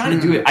was trying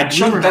to do it. I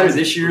chugged better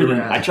this year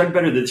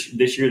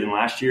than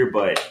last year,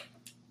 but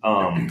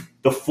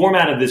the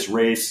format of this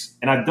race,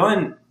 and I've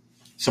done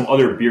some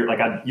other beer. Like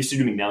I used to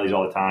do McNally's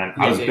all the time.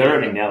 I was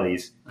better at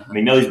McNally's. Uh-huh.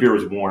 McNally's beer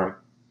was warm.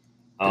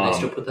 Did they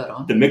still put that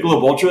on? The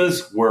Michelob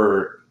Ultras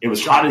it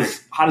was hot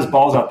as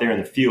balls out there in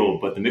the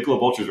field, but the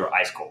Michelob Ultras are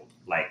ice cold.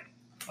 Like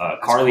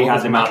Carly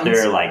has them out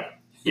there. Like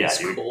yeah, It's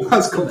dude. cold.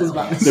 As cold as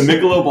mountains. The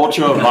Michelob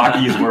Ultra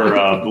Rockies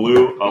were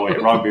blue. Oh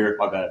wait, wrong beer.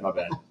 My bad.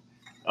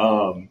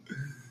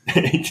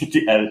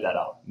 To edit that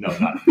out. No,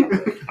 not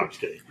really. I'm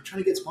just kidding. We're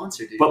trying to get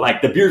sponsored, dude. But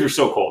like the beers are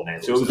so cold,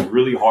 man. So it was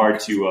really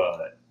hard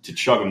to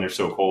chug them. They're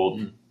so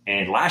cold. Mm.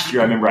 And last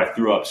year I remember I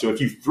threw up. So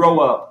if you throw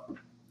up,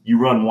 you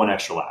run one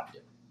extra lap.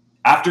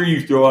 After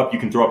you throw up, you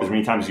can throw up as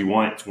many times as you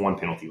want. It's one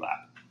penalty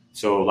lap.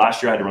 So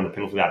last year I had to run the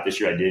penalty lap. This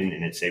year I didn't,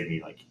 and it saved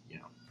me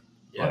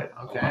Yeah.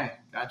 Okay,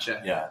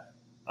 gotcha. Yeah.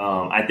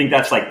 I think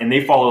that's and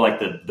they follow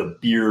the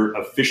beer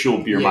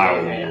official beer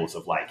mile rules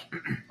of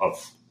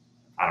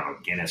I don't know,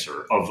 Guinness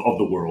or of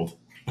the world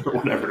or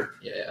whatever.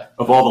 Yeah.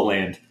 Of all the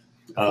land.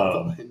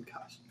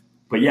 Gosh.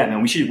 But yeah,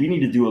 man, we need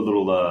to do a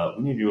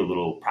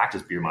little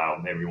practice beer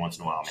mile every once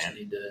in a while, man.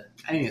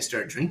 I need to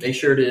start drinking. Make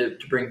sure to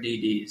bring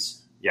DDs.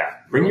 Yeah,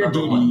 bring your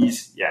Number one.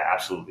 DDs. Yeah,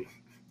 absolutely.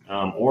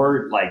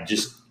 Or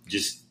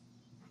just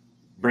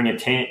bring a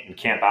tent and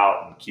camp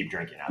out and keep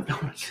drinking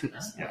afterwards.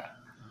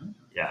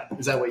 Yeah.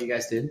 Is that what you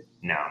guys did?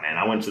 No, man,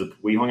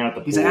 we hung out at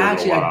the pool. He's like,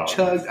 actually, for a I while.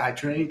 chugged, I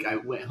drank, I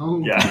went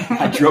home. Yeah,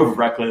 I drove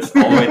reckless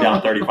all the way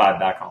down 35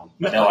 back home.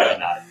 No, I did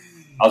not.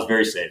 I was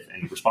very safe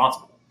and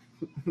responsible.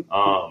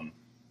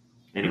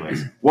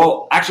 Anyways,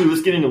 well, actually,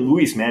 let's get into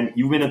Luis, man.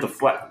 You've been at the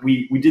flag.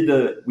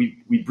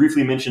 We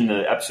briefly mentioned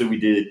the episode we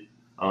did.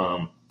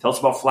 Tell us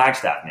about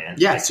Flagstaff, man.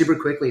 Yeah, super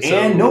quickly. So,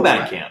 And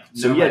Nomad Camp.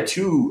 So you had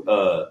two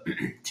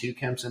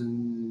camps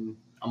in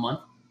a month.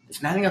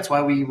 And I think that's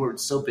why we were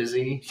so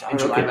busy in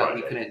July that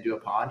we couldn't do a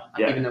pod,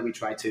 even though we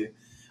tried to.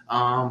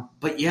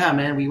 But yeah,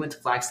 man, we went to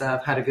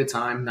Flagstaff, had a good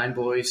time, 9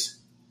 boys.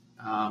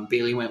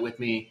 Bailey went with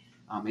me.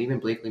 Even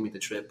Blake made the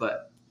trip.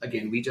 But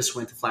again, we just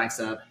went to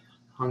Flagstaff,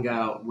 hung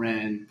out,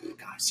 ran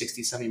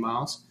 60, 70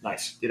 miles.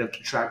 Nice. Did a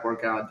track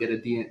workout, did a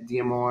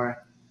DMR.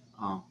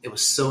 It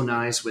was so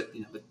nice with,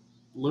 the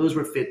lows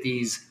were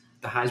 50s,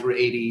 the highs were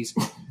 80s.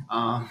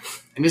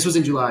 And this was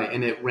in July,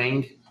 and it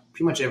rained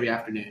pretty much every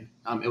afternoon.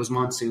 It was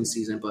monsoon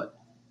season, but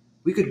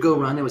we could go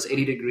run. It was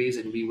 80 degrees,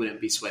 and we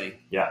wouldn't be sweating.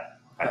 Yeah.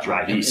 That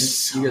track. And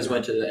He's you guys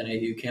went to the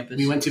NAU campus?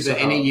 We went to the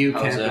So NAU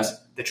how was campus. that?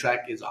 The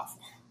track is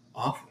awful.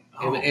 Awful.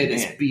 It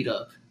is man. beat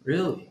up.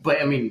 Really?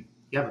 But I mean,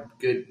 you have a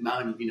good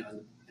mountain,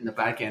 in the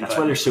back end. That's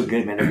but why they're so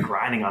good, man. They're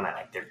grinding on that.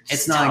 Like they're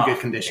It's not in tough, good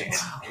conditions.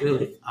 man. Wow,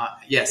 really?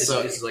 Yes. So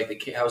It's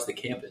like how's the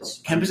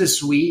campus? campus is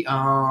sweet.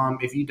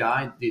 If you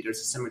die, dude, there's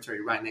a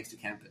cemetery right next to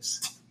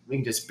campus. We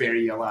can just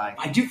bury you alive.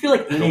 I do feel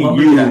like The NAU,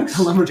 lumberjacks.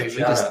 Lumberjacks.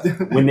 We Shout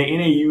just when the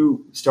NAU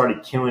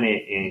started killing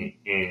it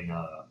in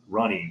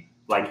running,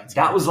 like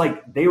that was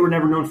like they were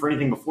never known for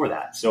anything before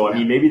that. So I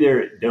mean, maybe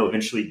they'll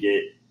eventually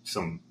get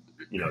some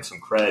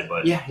cred,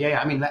 but yeah.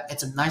 I mean,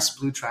 it's a nice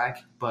blue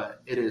track,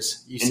 but it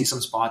is. You see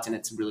some spots and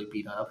it's really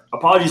beat up.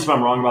 apologies if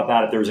I'm wrong about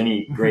that. If there was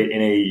any great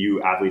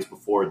NAU athletes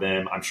before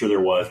them, I'm sure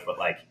there was, but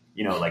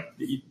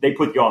they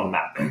put you on the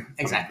map. Though.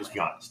 Exactly. I mean, let's be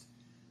honest.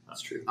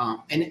 That's true.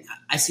 And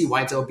I see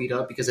why it's all beat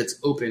up because it's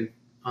open.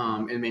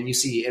 And then you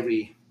see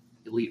every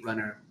elite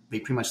runner, they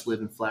pretty much live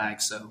in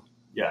flags. So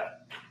Yeah.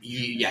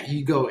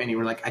 you go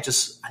anywhere. Like I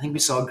think we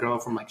saw a girl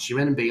from she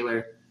ran in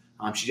Baylor.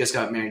 She just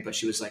got married, but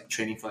she was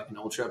training for an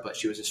ultra, but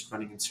she was just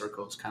running in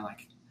circles, kind of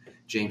like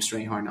James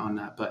Strayhorn on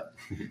that. But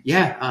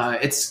yeah,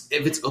 if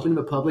it's open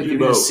to the public, you're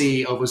going to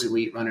see all those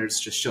elite runners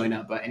just showing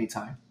up at any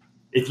time.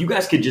 If you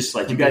guys could just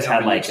you guys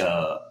had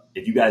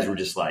if you guys were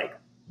just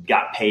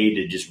got paid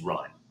to just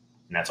run,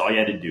 and that's all you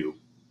had to do,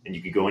 and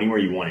you could go anywhere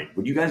you wanted,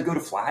 would you guys go to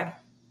flag?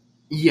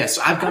 Yes,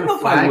 I've done don't a know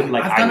if I flag.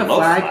 would, I've done I a love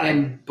flag flag.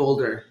 and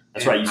Boulder.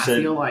 That's and right, you said-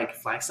 I feel like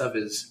flag stuff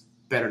is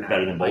better now.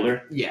 Better than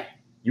Boulder? Yeah.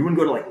 You wouldn't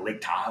go to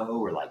Lake Tahoe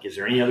or is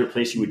there any other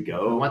place you would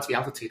go? What's the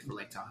altitude for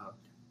Lake Tahoe?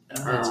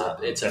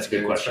 It's that's a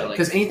good question.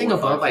 Because anything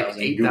above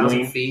 8,000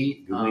 Googling-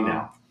 feet, Googling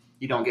now.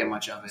 you don't get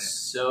much of it.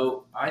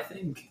 So I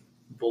think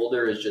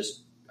Boulder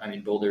is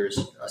Boulder is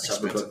a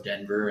suburb Expensive. of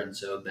Denver, and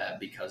so that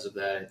because of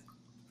that,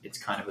 it's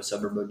kind of a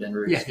suburb of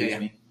Denver. Yeah, Excuse yeah.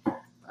 me.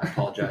 I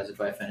apologize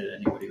if I offended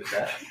anybody with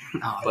that.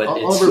 But But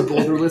all of our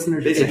Boulder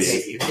listeners, they it's-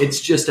 hate you.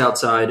 It's just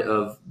outside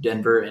of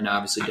Denver, and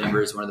obviously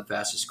Denver is one of the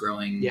fastest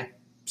growing Yeah.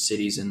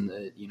 cities in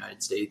the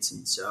United States,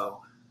 and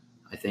so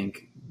I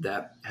think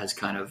that has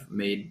kind of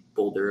made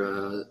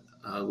Boulder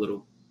a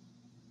little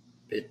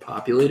bit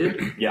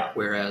populated. Yeah.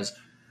 Whereas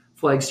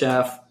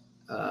Flagstaff,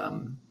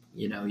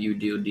 you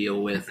do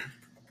deal with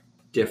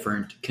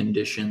different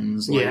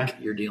conditions, like Yeah.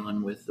 you're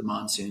dealing with the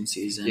monsoon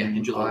season Yeah, in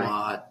a July.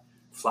 lot.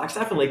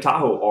 Flagstaff and Lake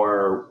Tahoe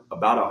are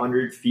about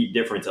 100 feet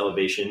difference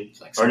elevation.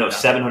 It's like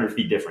 700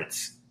 feet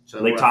difference.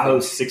 So Lake roughly- Tahoe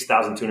is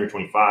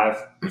 6,225.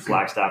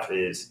 Flagstaff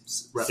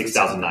is roughly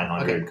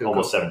 6,900, Okay, cool,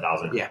 almost cool.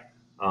 7,000. Yeah.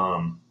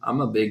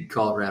 I'm a big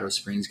Colorado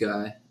Springs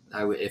guy.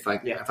 If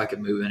I could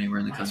move anywhere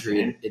in the Nice,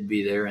 country, man. it'd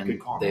be there. And Good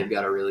call, they've man.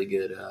 got a really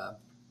good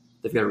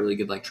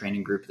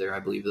training group there. I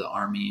believe the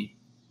Army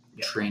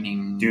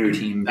training Dude,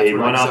 team. they That's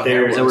where run I out saw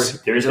there. Air Force.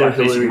 There's Is that that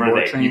place where you can run.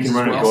 Hillary You trains can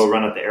run as and well? go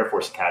run at the Air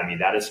Force Academy.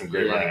 That is some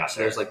great running out so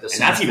there. there's like the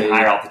And that's even Santa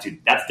Fe- higher altitude.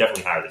 That's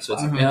definitely higher than So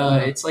it's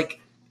Flagstaff. it's like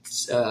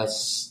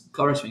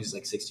Colorado Springs is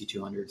like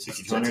 6,200.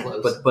 6,200?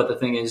 That's close. But the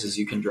thing is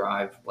you can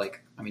drive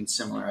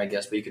similar, I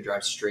guess, but you could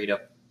drive straight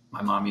up.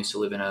 My mom used to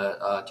live in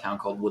a town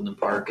called Woodland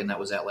Park, and that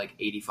was at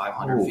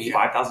 8,500 feet.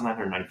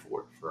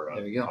 5,994 for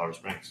There you go. Colorado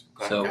Springs.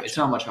 Okay, So gotcha. it's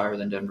not much higher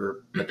than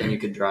Denver, but then you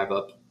could drive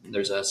up.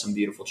 There's some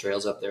beautiful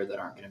trails up there that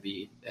aren't going to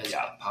be as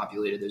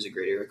populated. There's a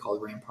great area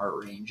called Rampart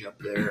Range up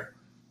there.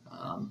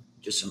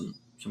 Just some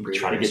great.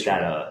 Try to areas. get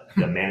that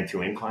the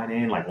Manitou incline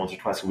in once or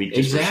twice a week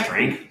just for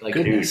Exactly. strength.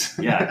 Goodness.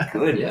 Dude, yeah,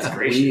 good. Yeah, That's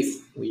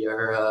gracious. we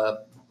are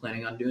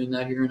planning on doing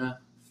that here in a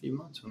few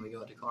months when we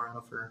go out to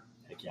Colorado for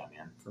Heck yeah,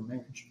 man.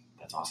 marriage.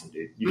 That's awesome,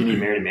 dude. You can get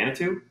married in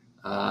Manitou?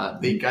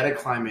 They gotta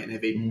climb it, and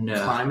if they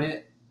No. climb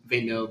it,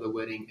 they know the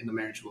wedding and the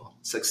marriage will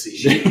succeed.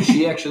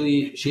 She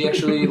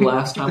actually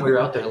last time we were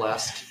out there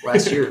last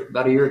year,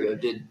 about a year ago,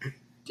 did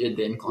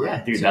the incline.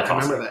 Yeah, Dude, so that's I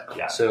awesome. remember that.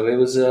 Yeah, So it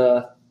was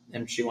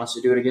and she wants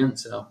to do it again.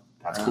 So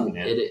that's cool,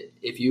 man.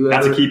 If you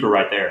That's ever a keeper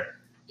right there.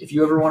 if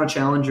you ever want to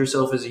challenge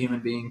yourself as a human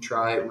being,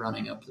 try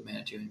running up the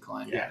Manitou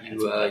incline. Yeah, you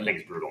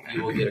thing's brutal, man.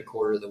 you will get a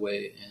quarter of the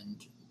way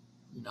and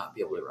not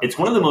be able to run. It's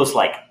one of the most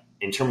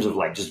in terms of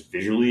just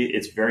visually,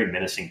 it's very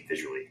menacing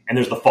visually. And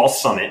there's the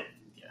false summit.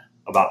 Yeah.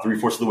 About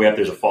 3/4 of the way up,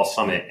 there's a false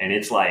summit, and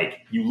it's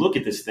you look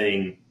at this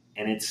thing,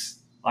 and it's.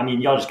 I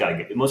mean, y'all just gotta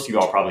get. Most of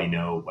y'all probably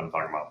know what I'm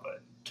talking about,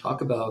 but Talk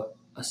about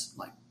us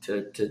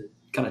to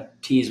kind of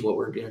tease what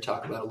we're going to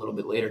talk about a little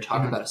bit later.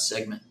 Talk about a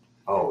segment.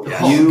 oh yeah.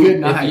 Oh, good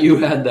night. If you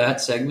had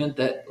that segment,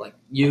 that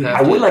you have.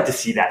 I would like to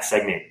see that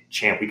segment,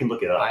 champ. We can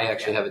look it up. I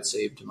actually have it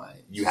saved to my.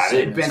 You have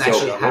it? Ben So,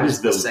 actually what has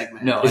is the the-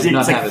 segment. No, Is I it? do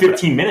It's not have it,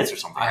 15 minutes or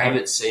something. I have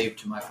right? it saved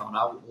to my phone.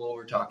 While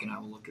we're talking, I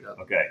will look it up.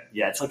 Okay.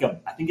 Yeah, it's I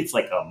think it's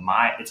a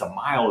mile. It's a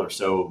mile or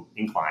so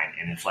incline,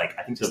 and it's I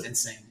think It's the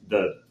insane.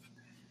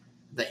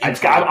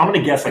 I'm going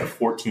to guess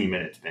 14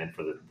 minutes, Ben,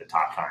 for the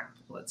top time.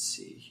 Let's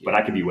see. Here. But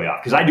I could be way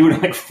off because I do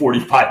it in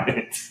 45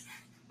 minutes.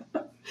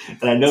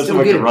 And I know Still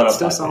someone good. can run up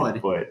Still that solid.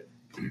 thing, but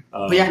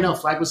But yeah, no,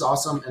 Flag was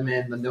awesome, and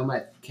then the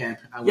Nomad Camp.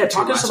 I went yeah, to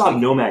talk to us last about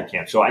week. Nomad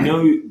Camp. So I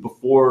know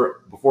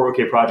before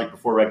OK Project,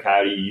 before Red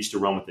Coyote, you used to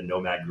run with the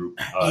Nomad group.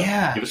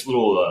 Yeah. Give us a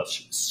little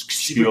Super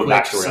spiel quick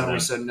backstory on summary.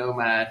 that. So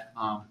Nomad,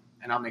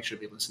 and I'll make sure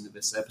people listen to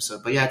this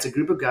episode. But yeah, it's a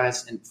group of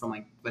guys from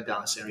like the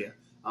Dallas area.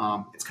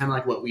 It's kind of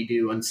like what we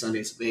do on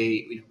Sundays.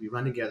 We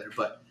run together,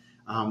 but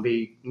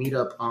they meet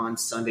up on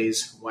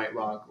Sundays, White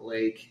Rock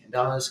Lake in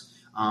Dallas.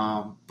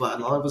 But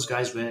a lot of those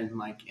guys ran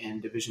like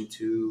in Division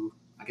II,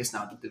 I guess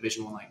now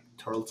Division I, like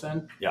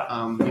Turtleton.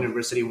 Yeah.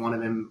 University. One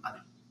of them,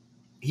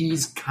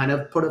 he's kind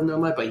of part of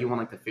Nomad, but he won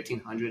like the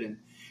 1500 in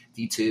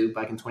D2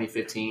 back in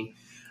 2015.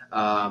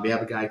 We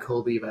have a guy,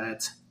 Colby,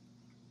 that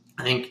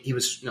I think he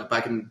was,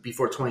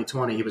 before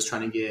 2020, he was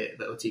trying to get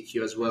the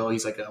OTQ as well.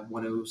 He's like a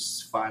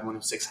 105,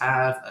 106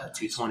 half, a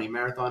 220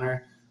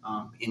 marathoner.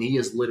 And he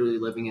is literally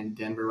living in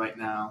Denver right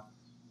now,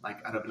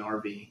 like out of an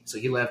RV. So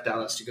he left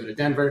Dallas to go to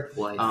Denver.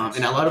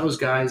 And a lot of those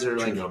guys are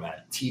like,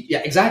 nomad. Yeah,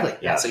 exactly.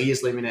 Yeah. So he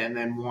is living it. And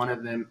then one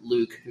of them,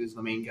 Luke, who's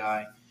the main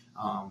guy,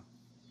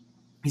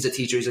 he's a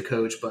teacher, he's a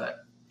coach,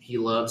 but he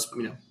loves,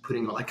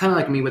 putting like, kind of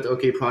like me with the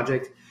OK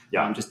Project.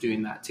 Yeah. I'm just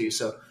doing that too.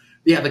 So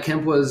yeah, the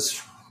camp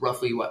was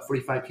roughly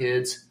 45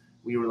 kids.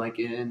 We were like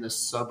in the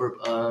suburb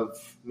of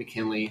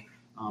McKinley,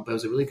 but it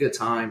was a really good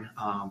time.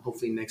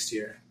 Hopefully next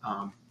year,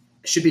 I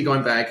should be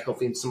going back.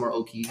 Hopefully some more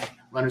Okie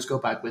runners go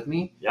back with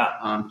me.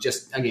 Yeah.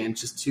 Just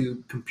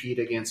to compete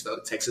against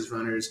the Texas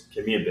runners.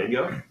 Can me and Ben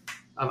go?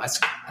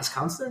 As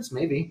counselors,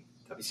 maybe.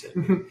 That'd be sick.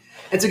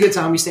 It's a good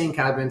time. We stay in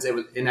cabins,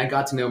 and I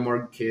got to know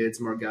more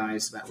kids, more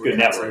guys that were good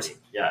networking.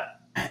 Yeah.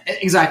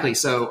 Exactly.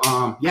 So,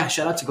 shout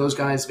out to those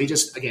guys. They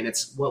just, again,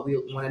 it's what we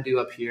want to do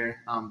up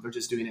here. They're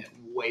just doing it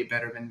way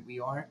better than we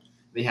are.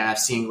 They have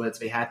singlets,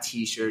 they have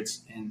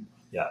T-shirts, and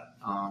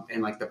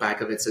and like the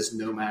back of it says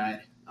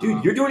Nomad.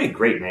 Dude, you're doing it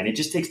great, man. It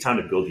just takes time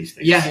to build these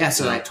things. Yeah.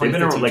 So like, when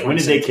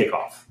did they kick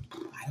off?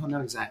 I don't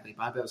know exactly,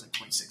 but I bet it was like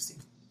 2016.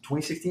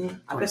 2016?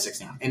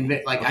 2016.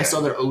 And I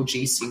saw their OG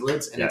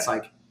singlets, and it's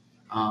like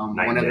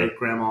one of their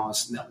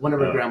grandmas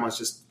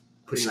just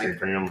putting like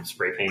them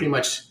spray paint. Pretty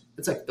much,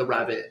 it's like the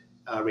rabbit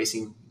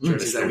racing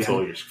jerseys that we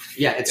have.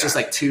 Yeah, it's just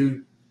like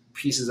two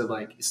pieces of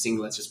like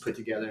singlets just put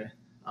together.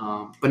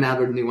 But now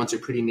the new ones are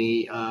pretty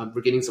neat.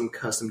 We're getting some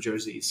custom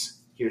jerseys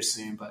here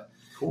soon, but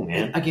cool,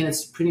 man. Again,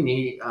 it's pretty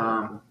neat.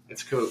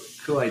 It's a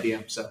cool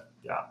idea. So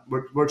yeah,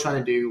 we're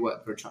trying to do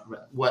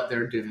what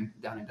they're doing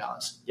down in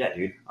Dallas. Yeah,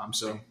 dude.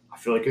 So I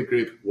feel like a good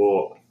group.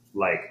 Well,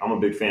 like I'm a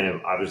big fan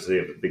of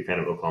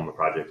Oklahoma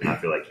Project, and I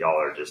feel like y'all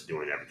are just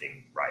doing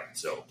everything right.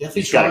 So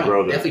definitely trying.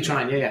 Grow definitely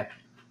trying. Yeah.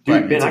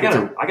 Dude, Ben, I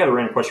got a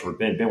random question for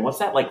Ben. Ben, what's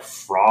that like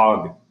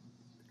frog?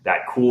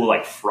 That cool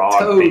like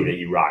frog thing that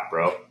you rock,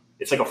 bro?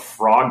 It's like a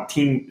frog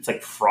team. It's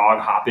like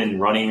frog hopping,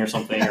 running or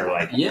something, or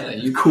like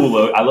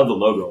cool. I love the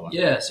logo.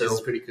 Yeah, so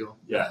it's pretty cool.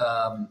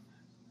 Yeah,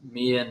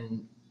 me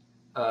and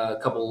a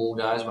couple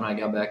guys when I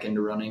got back into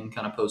running,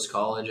 kind of post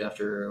college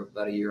after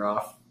about a year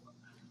off,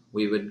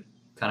 we would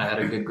kind of had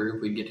a good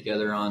group. We'd get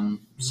together on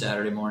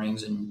Saturday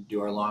mornings and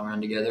do our long run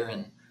together.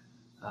 And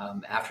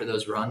after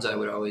those runs, I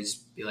would always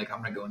be like,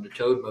 I'm going to go into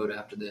toad mode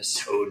after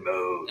this. Toad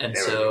mode. And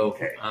so,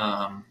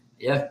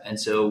 and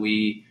so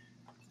we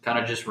kind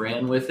of just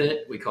ran with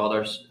it. We called I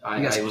was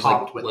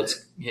like,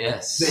 let's,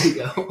 yes. There you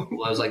go.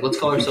 Well, I was like, let's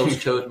call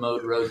ourselves Toad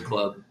Mode Road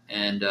Club,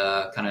 and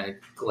kind of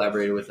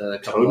collaborated with a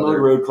couple Toad other. Mode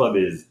Road Club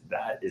is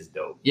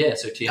dope. Yeah,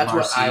 so TMRC. That's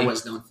what I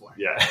was known for.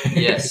 Yeah.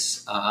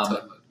 Yes.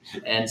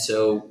 And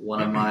so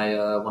one of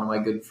my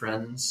good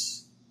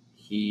friends,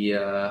 he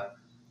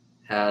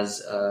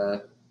has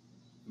a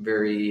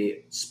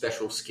very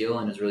special skill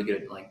and is really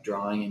good at like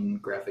drawing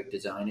and graphic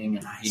designing.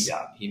 And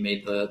he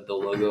made the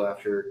logo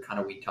after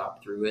kind of we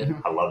talked through it.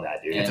 I love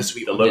that, dude. And it's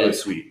the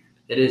logo's sweet.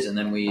 It is. And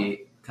then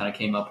we kind of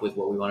came up with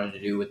what we wanted to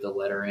do with the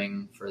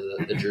lettering for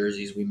the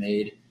jerseys we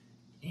made.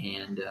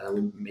 And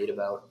we made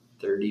about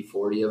 30,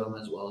 40 of them,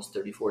 as well as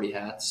 30, 40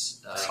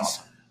 hats.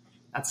 Awesome.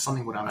 That's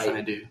something what I'm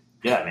trying to do.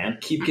 Yeah, man.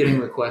 Keep getting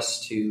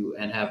requests to,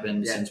 and have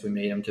been since we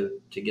made them,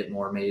 to get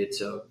more made.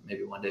 So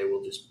maybe one day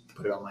we'll just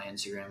put it on my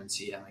Instagram and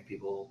see how many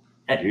people.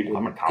 Yeah, dude. I'm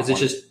gonna cop one.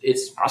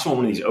 Because I also want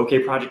one of these OK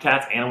Project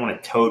hats, and I want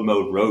a Toad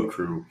Mode Road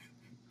Crew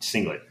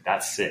singlet.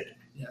 That's sick.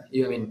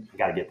 Yeah, I mean, you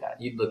gotta get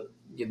that. You'd look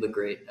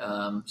great.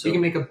 So we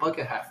can make a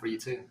bucket hat for you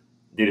too,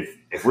 dude.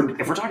 If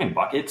we're talking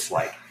buckets,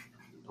 like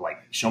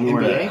show me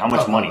how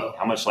much money,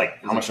 how much do I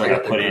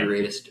got to put in? The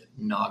greatest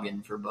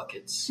noggin for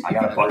buckets. I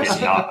got a bucket.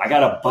 I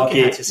got a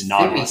bucket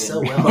noggin.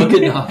 So well.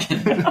 Bucket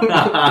noggin.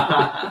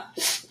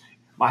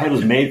 My head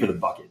was made for the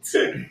buckets.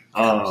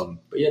 But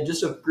yeah,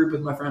 just a group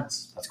with my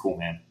friends. That's cool,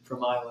 man.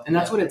 From Iowa, and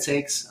that's what it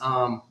takes.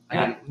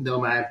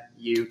 Nomad,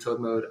 you,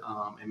 Toad Mode,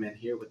 and then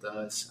here with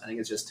us. I think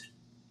it's just.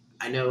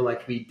 I know,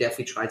 like we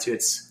definitely try to.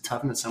 It's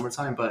tough in the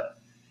summertime, but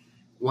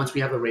once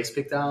we have a race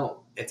picked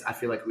out, I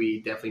feel like we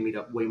definitely meet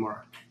up way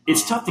more.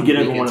 It's tough to get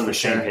everyone on the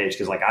same page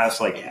because, like, I was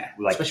like,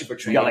 especially for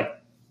training.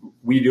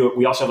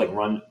 We also have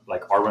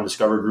our Run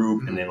Discover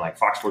group, and then like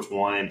Fox Sports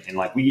One, and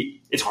like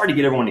it's hard to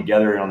get everyone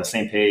together and on the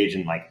same page,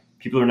 and like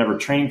people are never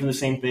trained for the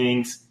same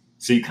things,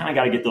 so you kind of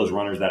got to get those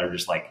runners that are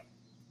just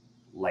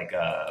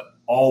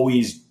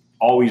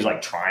always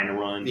like trying to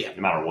run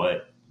no matter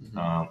what,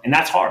 and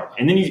that's hard.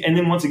 And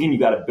then once again you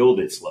got to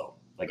build it slow.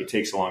 Like it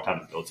takes a long time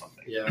to build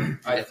something. Yeah,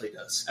 it definitely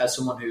does. As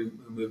someone who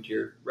moved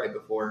here right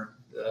before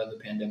the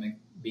pandemic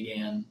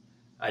began.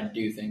 I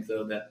do think,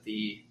 though, that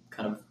the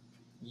kind of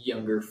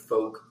younger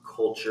folk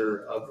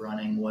culture of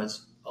running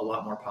was a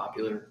lot more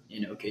popular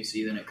in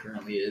OKC than it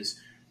currently is.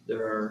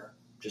 There are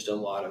just a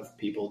lot of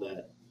people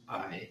that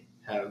I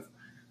have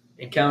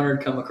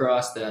encountered, come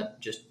across, that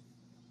just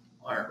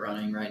aren't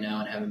running right now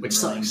and haven't been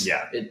running. Sucks.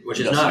 Yeah. Which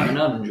is not an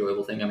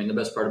enjoyable thing. I mean, the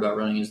best part about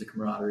running is the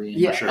camaraderie.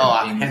 And Sure.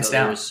 being Hands with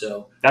down. others,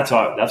 so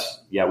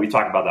We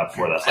talked about that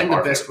before. That's I think like the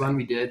our best run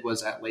we did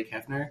was at Lake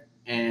Hefner,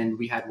 and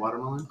we had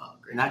watermelon. Oh,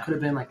 great. And that could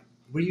have been like,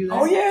 were you there?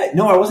 Oh yeah,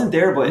 no, I wasn't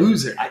there, but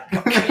Loser.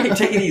 Okay,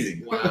 take it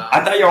easy. Wow.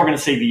 I thought y'all were gonna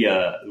say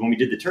the when we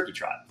did the turkey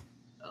trot.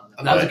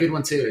 Oh, that was a good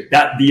one too.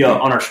 That the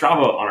on our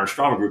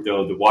Strava group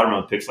though, the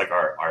watermelon picks like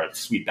our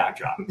sweet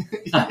backdrop.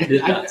 I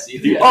did not see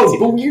Dude, that.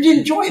 but you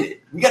enjoyed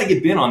it. We got to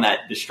get Ben on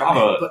that the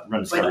Strava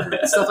run Strava group.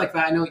 Like, stuff like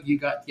that. I know you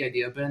got the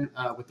idea, Ben,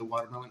 with the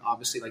watermelon.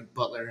 Obviously, like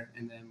Butler,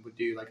 and then would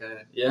do like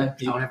a. Yeah.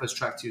 I don't know if it was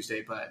Track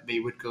Tuesday, but they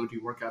would go do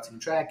workouts on the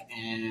track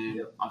and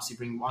Yep. obviously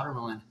bring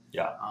watermelon.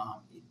 Yeah.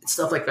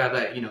 Stuff like that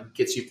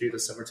gets you through the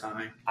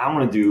summertime. I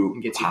want to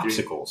do Get you through.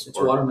 popsicles. It's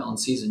watermelon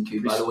season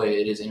too. By the way,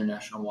 it is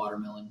International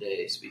Watermelon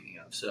Day. Speaking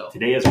of, so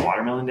Today is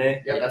Watermelon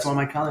Day. Yeah, that's what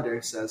my calendar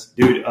says.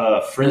 Dude,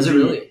 is Frenzy. it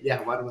really?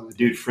 Yeah, watermelon.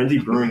 Dude, Frenzy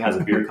Brewing has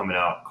a beer coming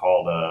out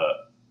called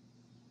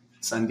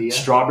Sunday.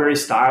 Strawberry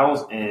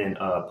Styles and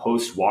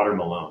Post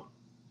Watermelon.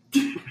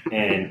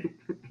 And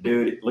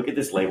dude, look at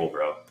this label,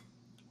 bro.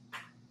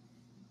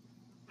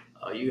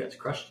 Oh, you guys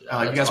crushed it. You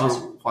That's guys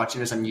awesome. were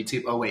watching this on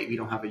YouTube. Oh wait, we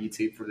don't have a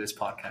YouTube for this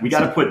podcast. We got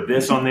to put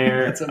this on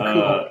there. That's so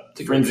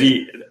cool.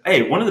 Frenzy.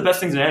 Hey, one of the best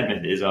things in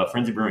Edmond is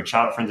Frenzy Brewing.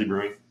 Shout out Frenzy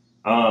Brewing.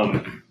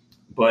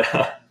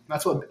 But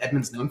That's what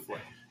Edmond's known for.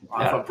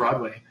 Off Yeah. of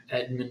Broadway.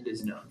 Edmond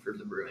is known for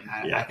the brewing.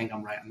 I think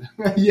I'm right on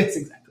that. Yes,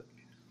 exactly.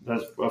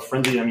 that's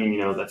Frenzy. I mean,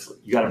 that's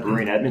you got a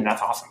brewery in Edmond.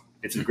 That's awesome.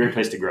 It's a great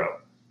place to grow.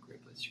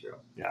 Great place to grow.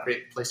 Yeah.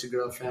 Great place to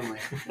grow a family.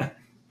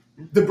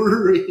 The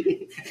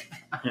brewery.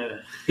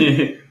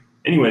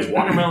 Anyways,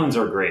 watermelons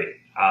are great.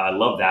 I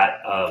love that.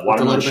 Watermelon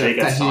With a little shake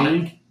bit at of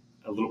Sonic.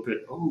 A little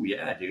bit. Oh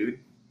yeah, dude.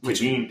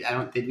 Eugene.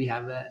 Did we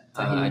have that?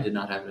 I did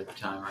not have it at the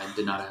time. I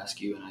did not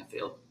ask you, and I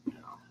failed.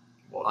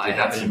 Well, I dude,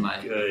 have that's it in some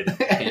my good.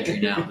 pantry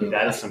now. though.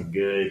 That is some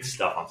good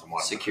stuff on some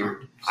watermelon.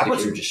 Secured. I put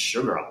some just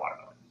sugar on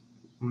watermelon.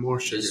 More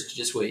sugar.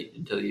 Just wait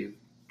until you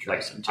try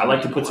Like some. I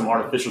like to put some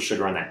watermelon. artificial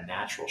sugar on that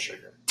natural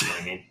sugar. You know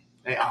what I mean?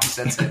 Hey,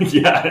 offsets it.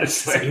 Yeah,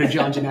 it's You're like,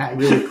 John Janag.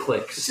 Really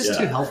clicks. It's just Yeah.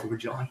 too healthy for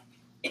John.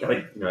 I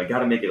got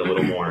to make it a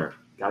little more.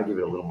 Got to give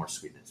it a little more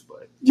sweetness,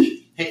 but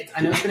Hey,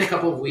 I know it's been a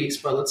couple of weeks,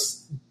 but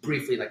let's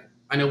briefly,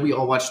 I know we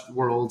all watched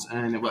Worlds,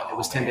 and it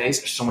was 10 days.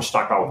 There's so much to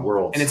talk about with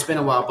Worlds, And it's been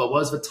a while, but what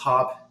was the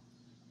top,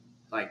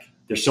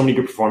 there's so many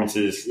good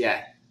performances.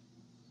 yeah.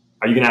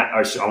 Are you gonna? I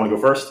want to go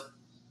first.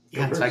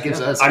 Yeah, first, that gives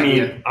yeah. us. I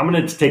mean, idea. I'm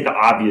gonna take the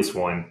obvious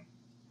one.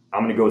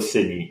 I'm gonna go with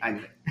Sydney, I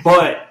know.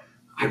 but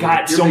I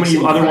got You're so many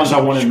mixing other ones I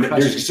want to. crushing.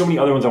 There's so many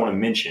other ones I want to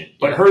mention,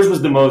 but Yeah. hers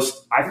was the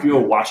most. I feel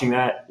watching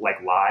that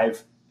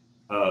live.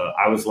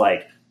 I was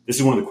like, this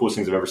is one of the coolest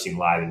things I've ever seen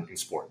live in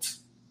sports.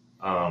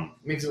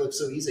 Makes it look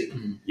so easy.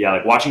 Yeah,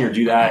 like watching her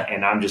do that,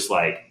 and I'm just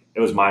like, it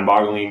was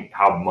mind-boggling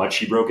how much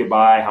she broke it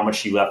by, how much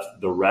she left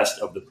the rest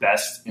of the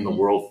best in the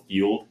world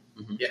field,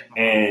 Yeah.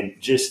 and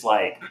just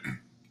like,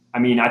 I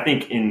mean, I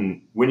think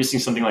in witnessing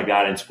something like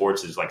that in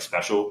sports is like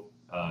special.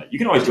 You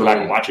can always go back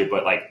and watch it,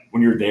 but like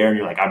when you're there and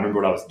you're like, I remember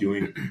what I was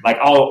doing. Like,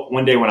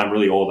 one day when I'm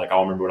really old,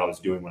 I'll remember what I was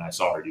doing when I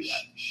saw her do that.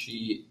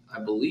 She, I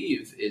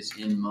believe, is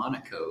in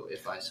Monaco,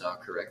 if I saw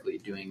correctly,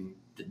 doing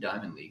the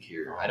Diamond League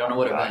here. I don't know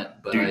what God. event,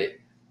 but Dude.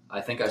 I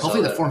think I Hopefully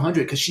saw the that.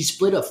 400, because she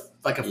split a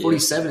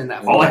 47 in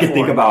that. All I could 4x4.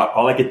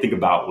 think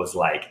about was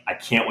like, I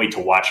can't wait to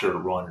watch her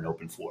run an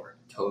open floor.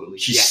 Totally.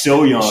 She's Yeah.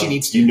 so young. She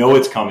needs to. You know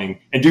it's coming.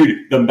 And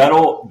dude, the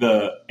medal,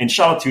 and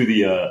shout out to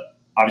the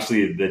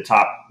obviously the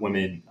top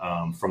women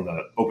from the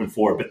open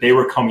floor, but they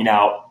were coming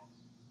out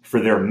for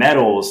their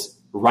medals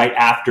right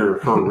after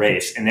her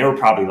race, and they were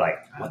probably like,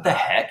 "What the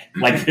heck?"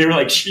 Like they were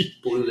like, she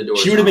Blew the door.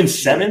 would have been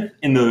 7th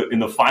in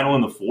the final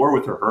in the 4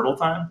 with her hurdle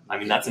time. I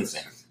mean, that's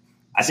insane.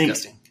 I think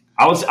Disgusting.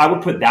 I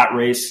would put that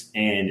race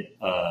and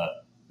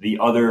the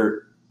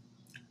other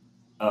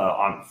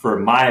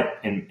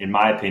in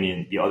my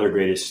opinion, the other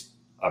greatest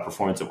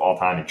performance of all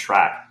time in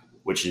track,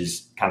 which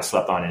is kind of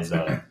slept on, is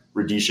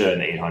Rhodesia in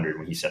the 800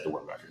 when he set the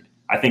world record.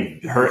 I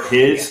think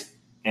his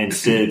and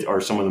Sid's are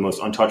some of the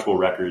most untouchable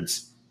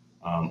records.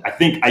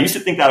 I used to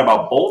think that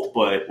about Bolt,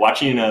 but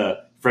watching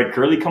Fred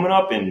Curley coming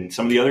up and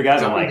some of the other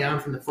guys, I'm Jumping like, down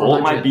from the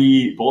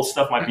 400. Bolt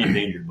stuff might be in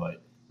danger,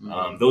 but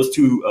those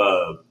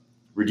two,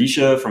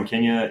 Rhodesia from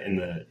Kenya in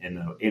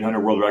the 800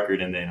 world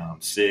record, and then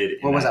Sid.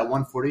 What was that,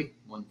 140?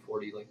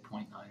 140, like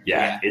 0.9.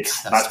 Yeah,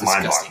 That's that's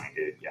mind disgusting. boggling,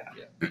 dude. Yeah.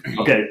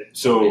 Yeah. Okay,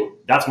 so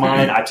that's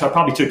mine. I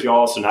probably took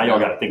y'all, so now y'all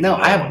got to think. No, of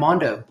I have one.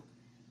 Mondo. That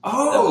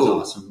Oh,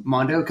 was awesome.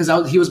 Mondo, because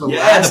he was the Yeah,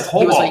 last. the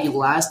pole He was vault. like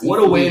last. what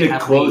a way to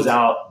athlete. close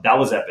out! That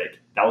was epic.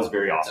 That was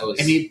very awesome. That was,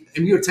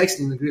 And we were texting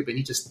in the group, and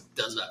he just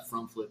does that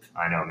front flip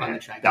I know, on man. the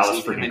track. That You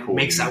was see him freaking and cool.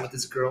 Makes dude. out with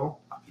this girl.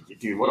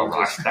 Dude, what a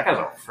rock! That guy's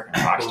a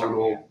freaking rock star.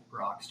 Total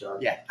rock star.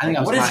 Yeah, I think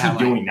that was What my is he highlight.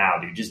 doing now,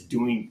 dude? Just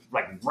doing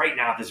like right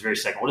now at this very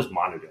second. What is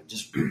Mondo doing?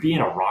 Just being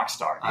a rock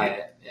star,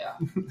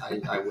 dude.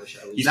 I wish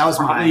I was. He's That was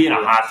probably in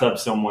a my- hot tub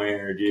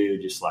somewhere,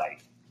 dude. Just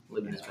like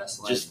living his best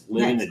life. just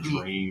living the Next.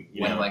 dream.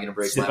 You When know, am I going to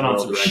break sipping my on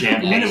world some record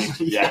champagne. again?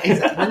 Yeah.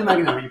 Exactly. When am I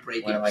going to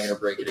re-break When it? am I going to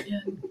break it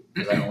again?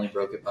 Because I only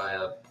broke it by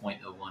a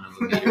 0.01 of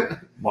a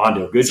meter.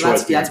 Mondo, good So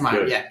choice. that's dude. mine.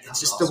 Good. Yeah, it's That's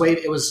just awesome. the way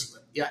it was.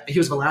 Yeah, he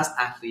was the last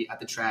athlete at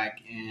the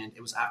track, and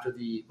it was after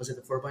was it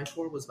the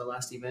 4x4 was the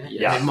last event?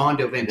 Yeah. And then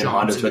Mondo Van And then Johns,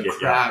 Mondo and the took it,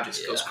 crowd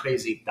just yeah. goes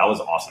crazy. That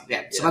was awesome.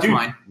 Yeah, so Yeah. that's Dude,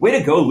 mine. way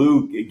to go,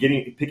 Lou,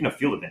 picking a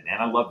field event, man.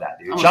 I love that,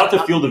 dude. Oh, Shout out to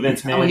I'm- field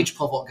events, I'm a man. huge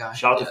pole vault guy.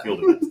 Shout out to Yeah. field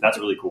events. That's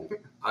really cool.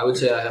 I would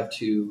say I have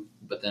two,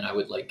 but then I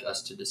would like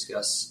us to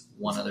discuss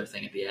one other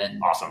thing at the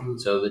end. Awesome.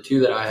 So the two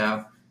that I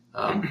have,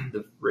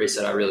 the race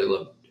that I really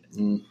love,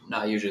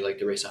 not usually like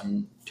the race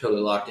I'm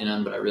totally locked in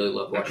on, but I really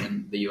love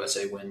watching the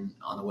USA win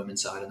on the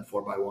women's side in the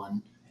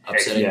 4x1,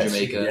 upsetting Yes,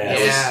 Jamaica. yes.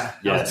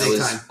 Yeah, Yes. that was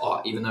big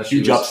time. Even though she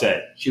Huge was,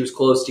 upset. she was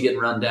close to getting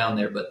run down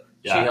there, but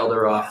Yeah. she held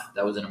her off.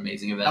 That was an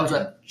amazing event.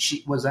 That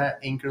was was that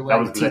anchor That leg?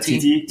 was that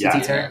TT? Yeah.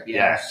 TT Terry?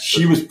 Yeah.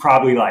 She was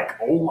probably like,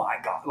 oh my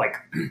God. Like,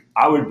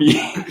 I would be.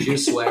 She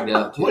was swagged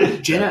out too.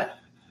 What, Jenna,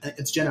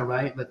 it's Jenna,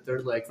 right? The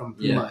third leg from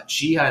Puma. Yeah.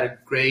 She had a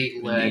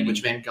great leg, Leading.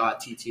 which then got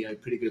TT a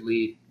pretty good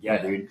lead.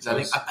 Yeah, dude. 'Cause I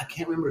think I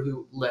can't remember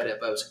who led it,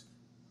 but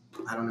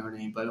I don't know her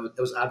name, but it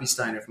was Abby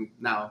Steiner from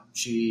now.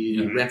 She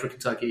Mhm. ran for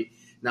Kentucky,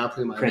 now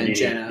Puma, and Prandini, then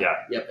Jenna. yeah.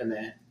 Yep, and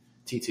then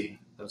TT.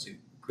 That was a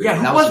great Yeah,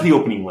 who That was was- the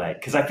opening leg?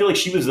 Because I feel like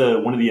she was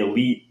one of the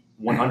elite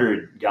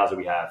 100 gals that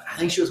we have. I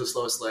think she was the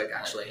slowest leg,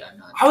 actually. I'm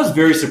not. I was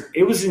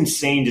it was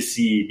insane to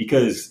see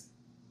because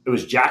it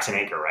was Jackson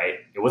Anchor, right?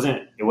 It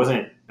wasn't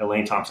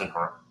Elaine Thompson.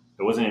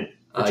 It wasn't.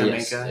 Yes,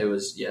 Jamaica? it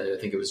was. Yeah, I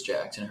think it was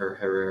Jackson,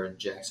 Herrera, and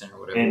Jackson or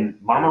whatever.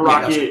 And Mama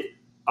Yeah, Rocket.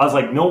 I was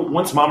like, no.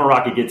 Once Mama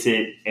Rocket gets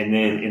it, and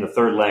then in the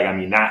third leg, I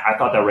mean, I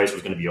thought that race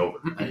was going to be over.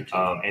 I do too.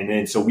 And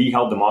then so we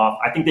held them off.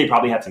 I think they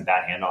probably had some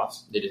bad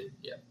handoffs. They did.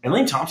 Yeah. And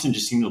Elaine Thompson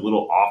just seemed a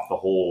little off the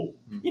whole.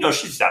 Mhm. You know,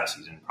 she's just out of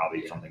season probably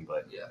or Yeah. something,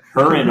 but Yeah.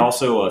 her and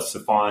also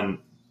Safan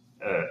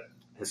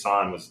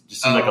Hassan was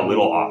just seemed like a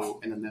little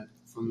off. And then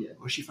from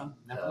where's she from?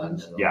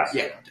 Netherlands? Netherlands.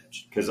 Yeah.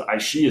 Because I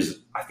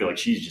feel like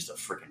she's just a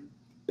freaking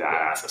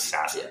badass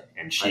assassin,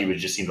 and she would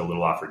just seemed a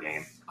little off her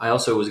game. I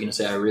also was going to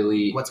say I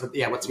really, What's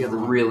the other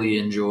one? really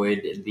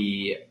enjoyed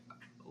the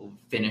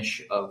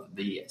finish of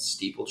the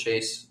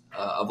steeplechase.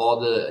 Of all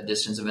the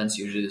distance events,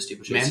 usually the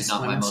steeplechase Men's, is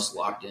not my women's? most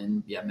locked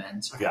in. Yeah,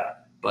 men's. Yeah.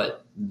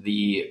 But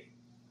he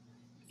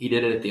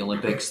did it at the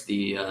Olympics.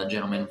 The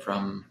gentleman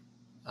from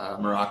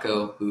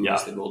Morocco, who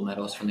was the gold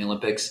medalist from the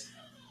Olympics,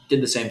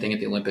 did the same thing at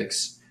the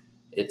Olympics.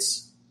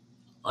 It's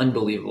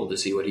unbelievable to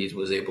see what he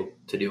was able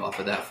to do off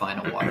of that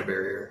final water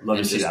barrier. Love to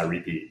And see just- that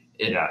repeat.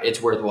 It,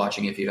 It's worth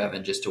watching if you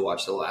haven't, just to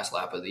watch the last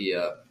lap of the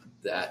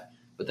that.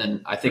 But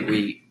then I think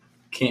we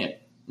can't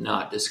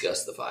not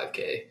discuss the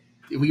 5K.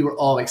 We were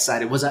all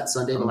excited. Was that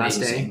Sunday, the last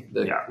day? Amazing.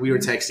 The- Yeah. We were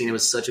texting. It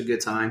was such a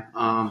good time.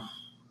 God,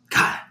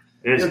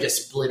 It they is- were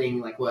just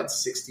splitting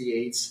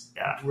 68s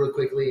Yeah. real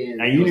quickly.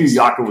 And And you knew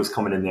Yaka was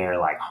coming in there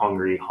like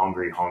hungry because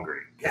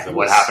Yeah, of he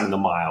what was- happened in the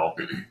mile.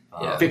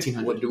 Yeah.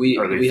 1,500. What do we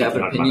Or do we have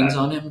 1,500, my opinions bad.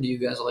 on him? Do you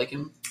guys like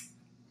him?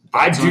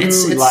 I Thoughts on do him?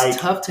 It's like.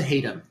 tough to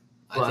hate him,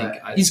 but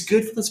he's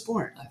good for the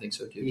sport. I think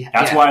so too. Yeah.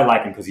 That's why I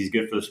like him because he's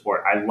good for the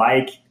sport.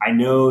 I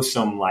know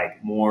some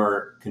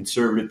more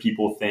conservative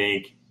people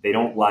think they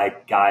don't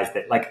like guys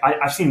that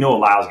I've seen Noah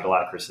Lyles get a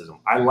lot of criticism.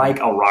 I like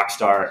a rock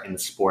star in the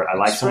sport. I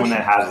like someone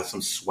that has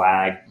some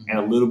swag and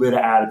a little bit of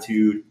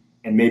attitude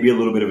and maybe a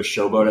little bit of a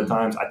showboat at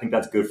times. I think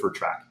that's good for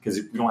track because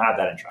we don't have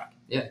that in track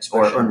Yeah,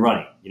 or especially. in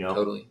running, you know?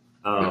 Totally.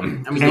 I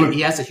And mean,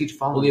 he has a huge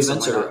following. Well, the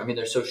events so why are, not? I mean,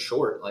 they're so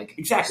short. Like,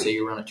 Exactly. say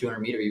you run a 200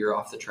 meter, you're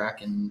off the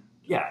track in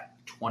yeah,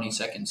 20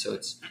 seconds. So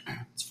it's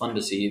fun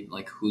to see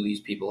who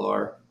these people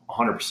are.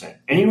 100%.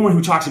 Anyone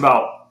who talks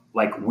about,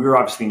 we're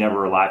obviously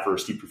never alive for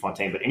Steve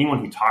Prefontaine, but anyone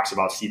who talks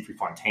about Steve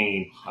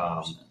Prefontaine,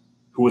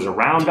 who was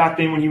around back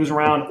then when he was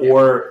around,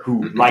 or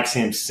who likes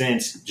him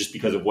since just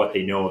because of what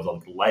they know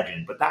of the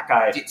legend. But that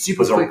guy Super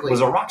was quickly.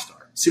 a rock star.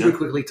 Super you know?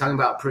 quickly talking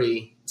about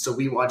Pre. So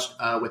we watched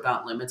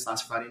Without Limits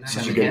last Friday night.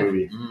 Such a at good camp.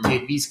 movie.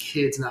 Dude, these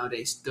kids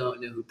nowadays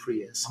don't know who Pre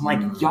is. I'm like,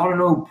 y'all don't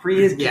know who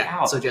Pre is? Get Yeah,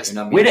 out. so just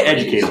You're not Way to being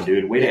educate him,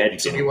 dude. Way to so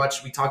educate him.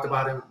 we talked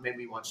about him. Maybe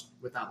we watched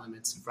Without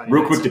Limits Friday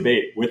Real night. quick So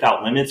debate: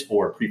 Without Limits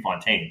or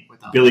Prefontaine?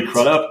 Without Billy Limits.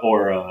 Crudup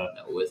or No,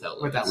 without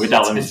limits. Without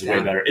Without Limits is way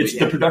down. better. It's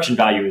Yeah. the production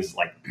value is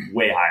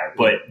way higher.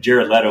 But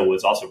Jared Leto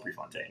was also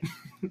Prefontaine.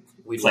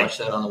 We It's like watch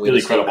that on the way Billy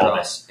to State Crudup all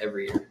Cross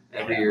every year.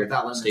 Every Yeah, year,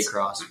 Without Limits. State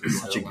Cross. Such a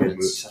Without good movie.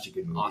 Limits. Such a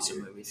good movie. Awesome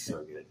dude. movie.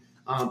 So good.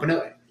 But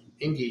no,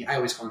 Ingy, I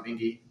always call him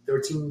Ingy.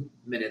 13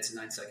 minutes and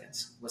 9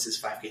 seconds was his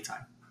 5K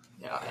time.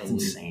 Yeah, That's and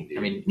insane, dude.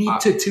 I mean, He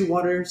took 2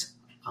 waters,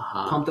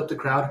 uh-huh. pumped up the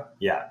crowd.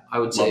 Yeah. I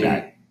would Love say,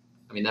 that.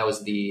 I mean, that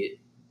was the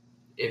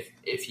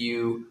if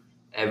you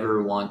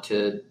ever want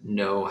to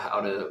know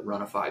how to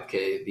run a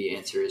 5K, the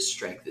answer is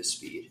strength is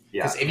speed.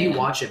 Yeah. Because if you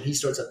watch him, he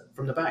starts up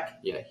from the back.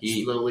 Yeah,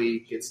 He literally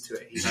gets to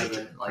it. He's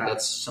like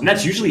that's and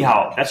that's usually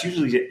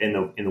in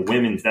the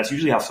women's. That's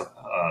usually how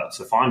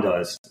Safan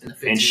does,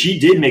 and she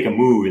did make a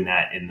move in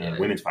the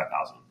women's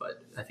 5,000.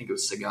 But I think it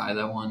was Sagai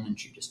that won, and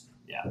she just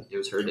it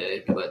was her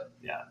day. But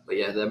yeah,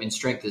 I mean,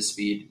 strength is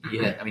speed.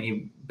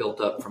 He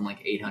built up from like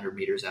 800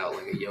 meters out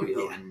like a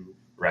yo-yo, and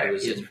right. It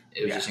was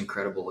just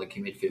incredible. Like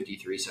he made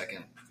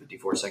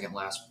 54 second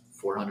last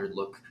 400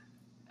 look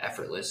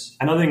effortless.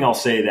 Another thing I'll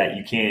say that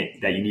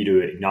you need to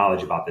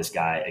acknowledge about this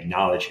guy,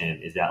 acknowledge him,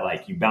 is that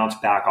like you bounce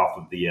back off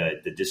of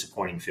the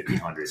disappointing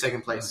 1500,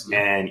 second place,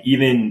 and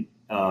even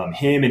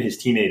him and his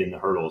teammate in the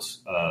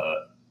hurdles.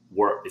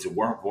 Is it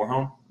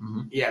Warholm?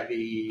 Mm-hmm. Yeah,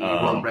 the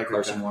world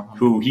record.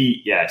 Who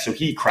so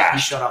he crashed.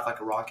 He shot off like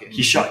a rocket.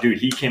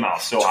 He came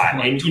out so high.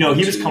 And,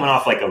 he was coming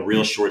off like a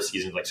real short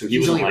season. Like, so he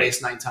was only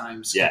raced 9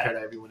 times compared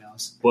to everyone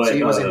else. But, so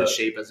he wasn't in the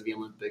shape as the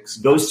Olympics.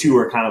 Those two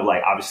are kind of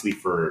like, obviously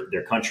for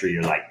their country,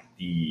 are like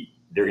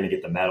they're going to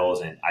get the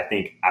medals. And I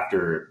think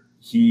after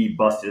he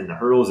busted in the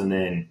hurdles and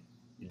then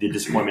the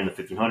disappointment in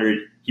the 1500,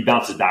 he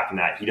bounces back from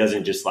that. He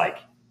doesn't just like,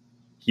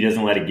 he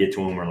doesn't let it get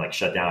to him or like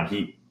shut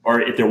down. Or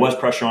if there was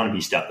pressure on him,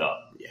 he stepped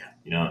up. Yeah.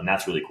 And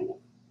that's really cool.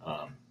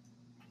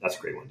 That's a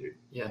great one, dude.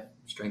 Yeah,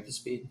 strength is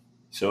speed.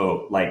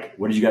 So, like,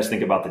 what did you guys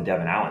think about the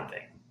Devin Allen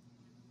thing?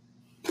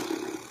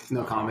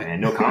 No comment. Man,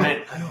 no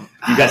comment?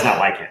 You guys not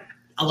like him?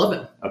 I love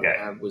him. Okay.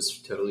 I was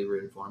totally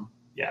rooting for him.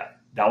 Yeah.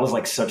 That was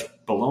like such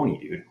baloney,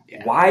 dude.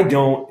 Yeah. Why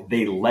don't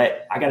they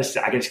I just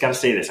gotta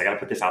say this. I gotta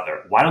put this out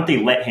there. Why don't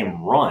they let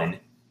him run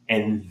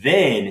and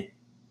then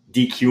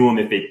DQ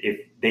him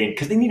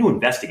because they need to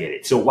investigate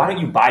it. So why don't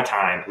you buy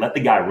time, let the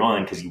guy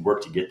run because he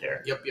worked to get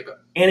there? Yep.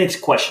 And it's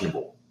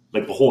questionable.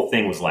 Like the whole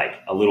thing was like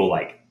a little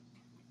like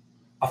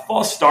a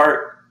false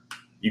start.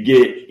 You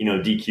get,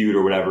 DQ'd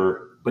or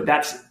whatever, but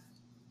that's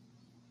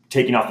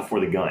taking off before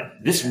the gun.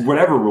 This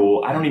whatever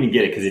rule, I don't even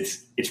get it because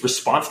it's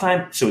response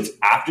time. So it's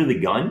after the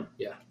gun.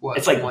 Yeah.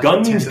 It's like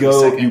gun means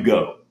go, you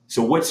go.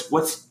 So what's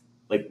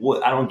like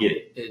what? I don't get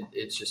it.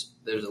 It's just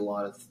there's a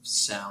lot of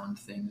sound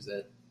things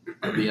that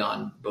are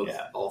beyond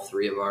all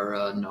three of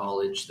our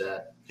knowledge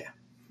that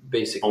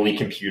basically only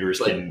computers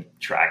can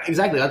track.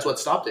 Exactly, that's what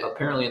stopped it.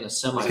 Apparently in the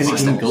semifinals, because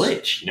it's a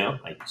glitch,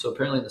 So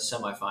apparently in the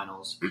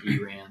semifinals, he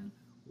ran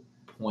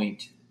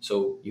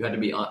so you had to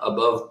be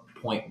above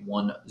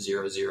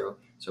 0.100.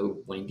 So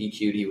when he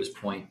DQ'd, he was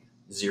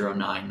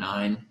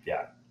 0.099.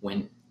 Yeah.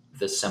 When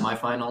the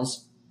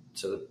semifinals,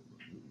 so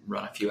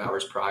run a few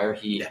hours prior,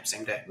 he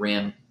same day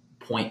ran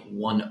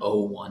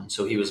 0.101.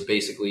 So he was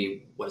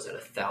basically, what is that,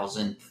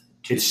 1,000th?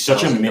 It's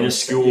such a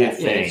minuscule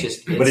thing,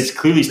 but it's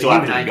clearly still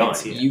after the gun.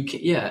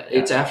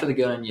 It's after the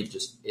gun.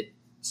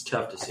 It's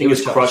tough to see. I think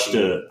it's crushed.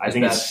 I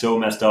think it's so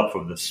messed up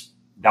from this.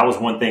 That was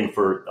one thing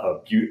for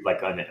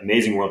like an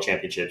amazing world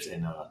championships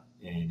in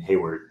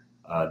Hayward.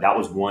 That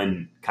was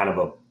one kind of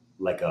a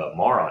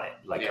mar on it.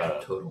 Like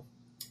total.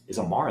 Is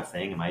a mar a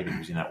thing? Am I even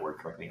using that word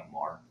correctly? A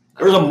mar.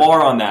 There's a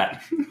mar on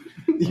that.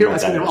 You're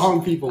asking the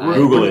wrong people.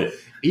 Google it.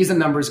 He's a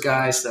numbers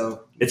guy,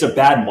 so it's a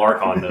bad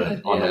mark on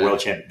the world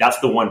champion. That's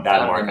the one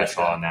bad mark I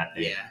saw on that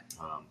thing. Yeah.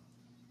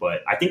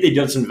 But I think they've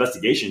done some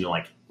investigation.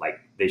 Like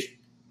they.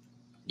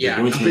 Yeah,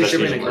 doing some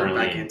investigation going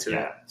back into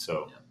it.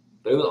 So.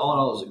 But all in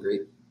all, it was a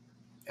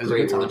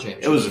great world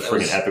championship. It was a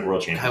freaking epic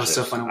world championship. That was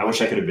so fun. I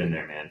wish I could have been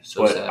there, man.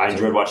 But I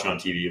enjoyed watching on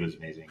TV. It was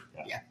amazing.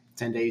 Yeah.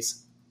 10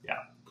 days. Yeah.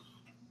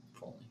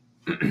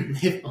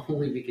 If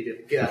only we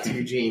could get out to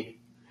Eugene.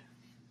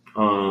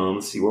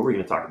 Let's see, what we're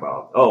going to talk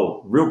about.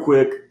 Oh, real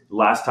quick,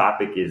 last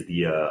topic is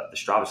the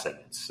Strava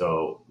segments.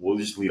 So we'll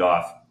just lead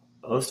off.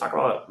 Let's talk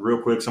about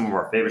real quick some of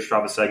our favorite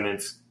Strava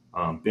segments.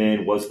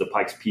 Ben, what's the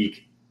Pikes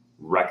Peak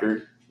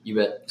record? You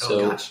bet.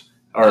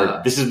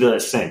 This is the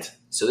Ascent.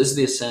 So this is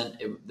the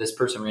Ascent. This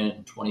person ran it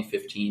in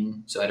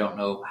 2015. So I don't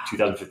know.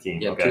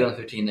 2015. Yeah, okay.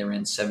 2015 they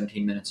ran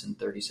 17 minutes and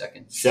 30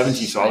 seconds.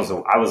 17. So I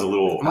was a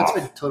little What's off.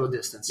 the total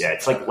distance? Yeah,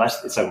 it's like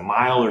less. It's like a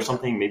mile or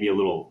something. Maybe a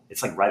little.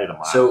 It's like right at a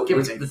mile. So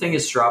the thing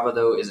is, Strava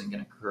though isn't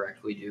going to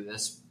correctly do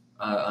this,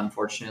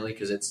 unfortunately,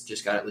 because it's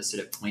just got it listed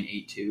at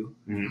 0.82.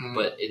 Mm-hmm.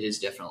 But it is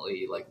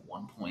definitely like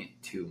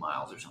 1.2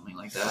 miles or something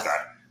like that. Okay.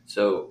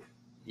 So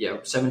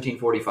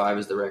 17:45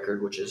 is the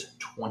record, which is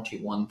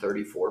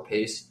 21:34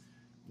 pace.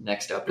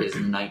 Next up is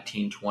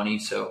 19:20.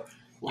 So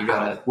you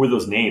gotta. Were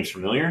those names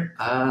familiar?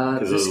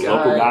 Because those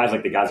local guys,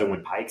 like the guys that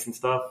win pikes and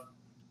stuff.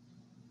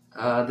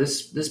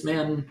 This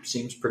man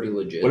seems pretty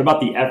legit. What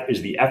about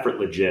is the effort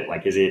legit?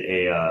 Like, is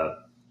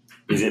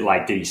it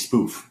like, did he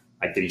spoof?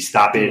 Like, did he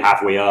stop it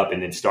halfway up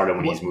and then start it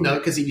when he's moving? No,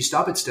 because if you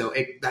stop it still,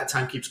 that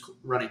time keeps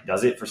running.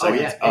 Does it for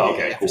segments?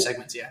 Okay, cool. For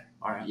segments, yeah.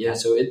 All right. Yeah.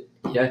 So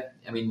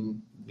I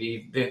mean,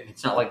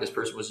 it's not like this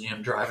person was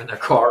driving their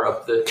car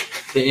up the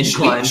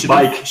incline. Should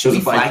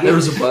we flag it? There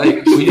was a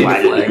bike. We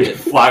didn't flag it.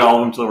 Flag all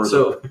of them till we're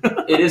So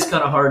it is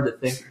kind of hard to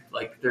think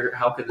like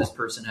how could this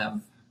person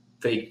have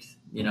faked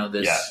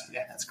this?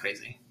 Yeah, that's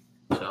crazy.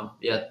 So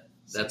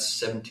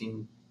that's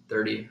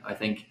 17:30. I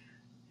think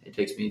It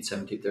takes me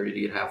 17:30 to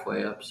get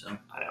halfway up. So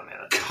I know, man.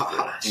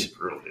 Gosh. That's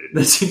brutal, dude.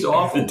 that seems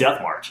awful. It's the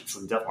death march. It's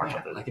the death march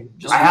up I there. can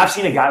just I have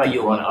seen a guy like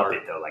feel run my up heart.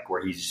 it though, like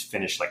where he's just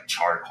finished like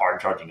hard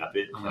charging up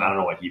it. And I don't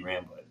know what he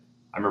ran, but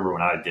I remember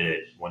when I did it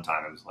one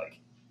time, it was like,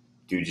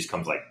 dude just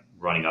comes like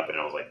running up it,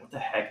 and I was like, what the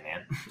heck,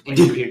 man? And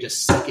you're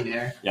just sucking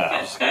air. Yeah,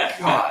 I was like,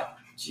 God,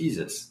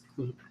 Jesus.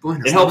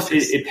 Buenos It helps.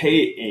 noches. It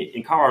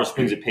in Colorado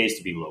Springs. It pays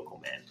to be local,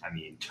 man. I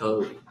mean,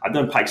 Totally. I've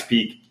done Pikes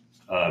Peak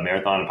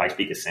marathon and Pikes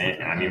Peak ascent,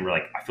 and I mean,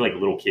 I feel like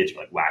little kids are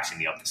like waxing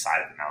me up the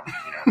side of the mountain.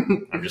 You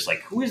know, I'm just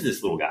like, who is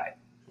this little guy?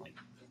 Like,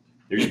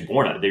 they're just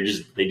born.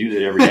 They do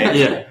that every day.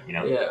 Yeah. You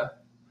know.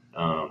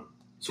 Yeah.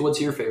 So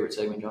what's your favorite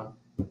segment, John?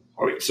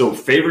 All right. So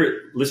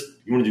favorite list.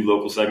 You want to do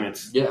local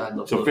segments? Yeah, I'd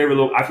love So to. favorite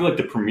local. I feel like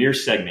the premier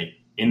segment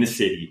in the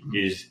city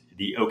is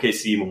the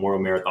OKC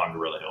Memorial Marathon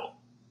Gorilla Hill.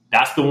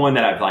 That's the one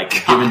that I've like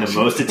given the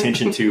most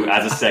attention to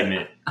as a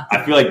segment.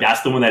 I feel like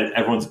that's the one that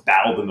everyone's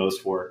battled the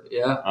most for.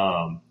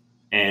 Yeah.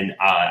 And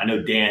I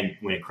know Dan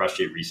went and crushed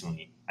it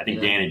recently. I think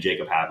Yeah. Dan and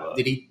Jacob have a.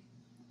 Did he?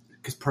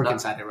 Because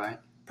Perkins had it, right?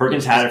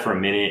 Perkins had it for a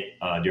minute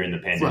during the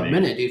For pandemic. a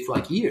minute, dude. For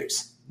like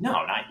years. No,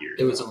 not years.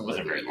 It was only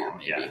wasn't like a very year, long.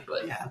 maybe, Yeah.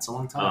 but Yeah, that's a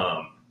long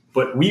time.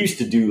 But we used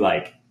to do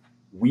like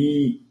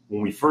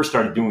when we first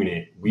started doing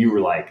it, we were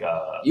like.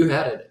 you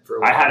had it for a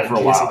while. I had it for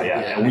a Yes, while, it did. yeah.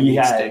 Yeah,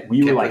 And we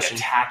were kept like pushing.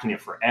 attacking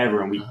it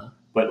forever, and we. Uh-huh.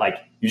 But like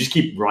you just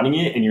keep running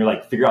it, and you're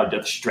like figure out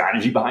the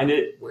strategy behind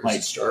it. Where's like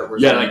the start?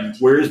 Where's yeah, the like end?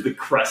 where's the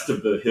crest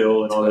of the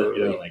hill and all that, you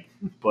know, Totally. like.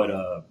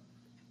 But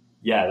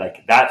yeah,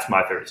 like that's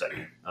my favorite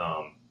segment,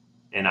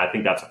 and I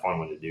think that's a fun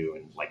one to do.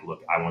 And like,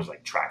 look, I was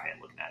like tracking it,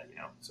 and looking at it, you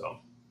know. So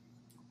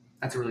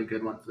That's a really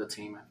good one for the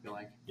team. I feel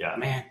like. yeah,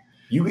 Man.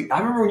 I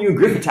remember when you and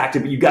Griff attacked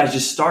it, but you guys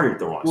just started at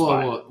the wrong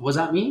spot. Whoa, was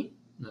that me?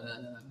 Uh,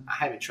 I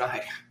haven't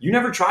tried. You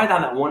never tried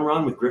on that one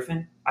run with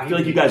Griffin. I feel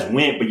like you guys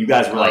went, but you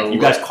guys were like, you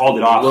guys Lo- called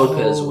it off.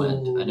 Lopez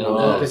went. I know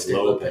that. Lopez did.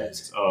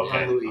 Lopez. Oh,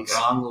 okay. Wrong Luis.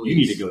 Wrong Luis. You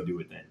need to go do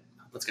it then.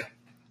 Let's go.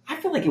 I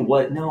feel like it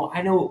was no.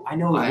 I know.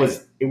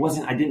 It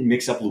wasn't. I didn't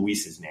mix up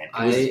Luis's, man.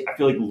 I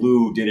feel like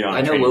Lou did it on.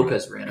 I know training.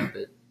 Lopez ran up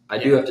it. I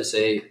do have to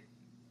say,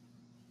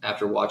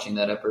 after watching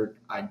that effort,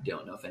 I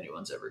don't know if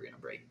anyone's ever going to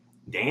break.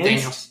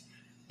 Daniels.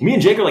 Me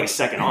and Jake are like a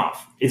second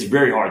off. It's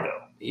very hard though.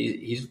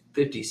 He's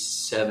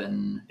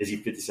 57. Is he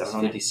 57? He's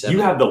on it? 57.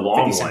 You have the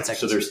long 57 one. So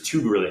seconds. there's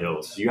two Gorilla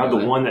Hills. You have the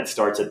Okay. one that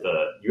starts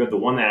you have the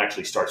one that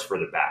actually starts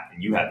further back,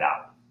 and you have that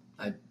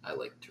one. I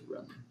like to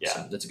run. Yeah.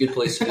 So that's a good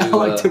place to do. I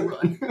like to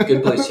run.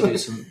 Good place to do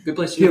some. Good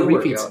place to do Yeah, the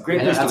repeats. workout. Great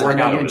Yeah, place to that's work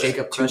why out you over and there.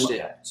 Jacob crushed it.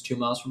 Yeah, it's 2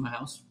 miles from my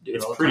house. Do it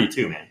It's all the pretty time.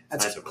 too, man.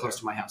 That's nice over close there.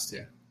 to my house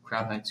too.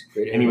 Crown Heights,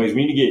 great area. Anyways,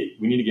 we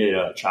need to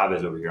get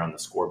Chavez over here on the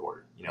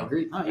scoreboard. You know,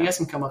 Agreed. Oh, you guys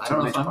can come up I to don't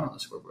know the if next I'm part. on the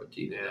scoreboard.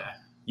 Do you? yeah,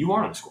 you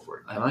are on the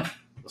scoreboard. Am I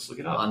Let's look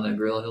it up. on the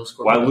Gorilla Hill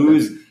scoreboard? While Lou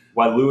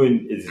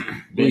is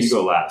then you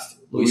go last.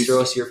 Luis,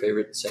 throw us your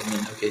favorite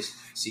segment. Okay,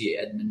 see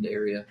Edmond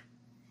area.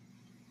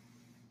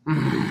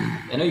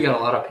 I know you got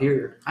a lot up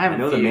here. I I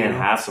know the man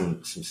has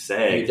some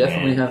segs. You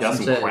definitely man. have He got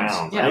some some segs.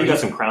 crowns. Yeah, I know you you- got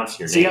some crowns to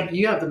your So name.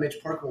 you have the Mitch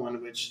Park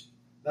one, which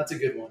that's a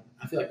good one.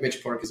 I feel like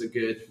Mitch Park is a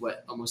good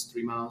almost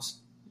 3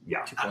 miles.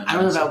 Yeah. I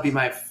don't know if that would be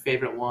my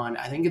favorite one.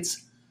 I think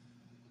it's.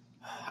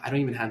 I don't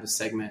even have the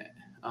segment.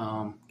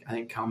 I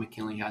think Kyle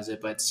McKinley has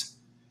it, but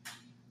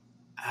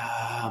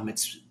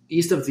it's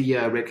east of the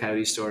Red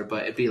Coyote store.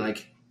 But it'd be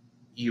like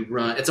you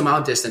run. It's a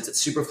mile distance. It's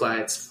super flat.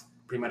 It's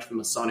pretty much from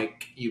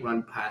Masonic. You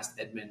run past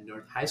Edmond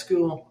North High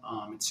School.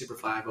 It's super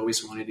flat. I've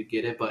always wanted to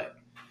get it, but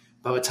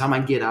by the time I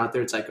get out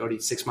there, it's like already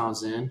 6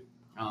 miles in.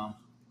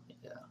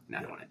 And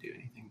I don't want to do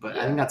anything. But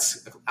I think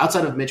that's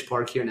outside of Mitch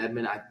Park here in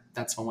Edmond.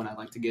 That's the one I'd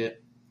like to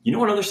get. You know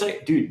what other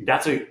site, dude?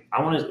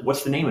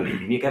 What's the name of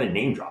it? You got to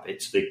name drop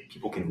it so that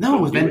people can. No,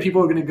 go do then it.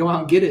 people are going to go out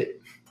and get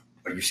it.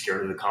 Are you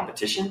scared of the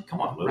competition? Come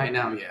on, Lou. Right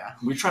now, yeah.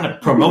 We're trying to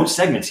promote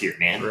segments here,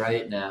 man.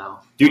 Right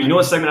now. Dude, you know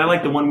what segment I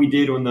like? The one we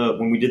did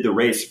when we did the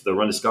race, the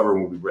Run Discover,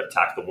 when we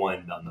attacked the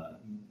one on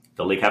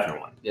the Lake Hefner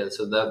one. Yeah,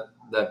 so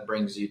that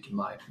brings you to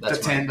my. That's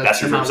That's my. 10.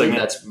 That's your favorite segment?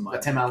 That's my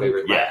 10 mile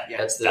favorite. loop. Yeah,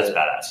 That's that's the.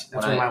 badass.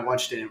 That's When when my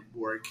watch didn't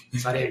work.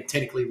 So I didn't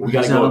technically We run.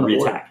 got to He's not go on the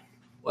board.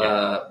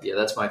 re-attack. Yeah,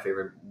 that's my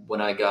favorite. When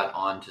I got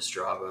on to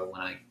Strava,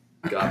 when I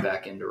got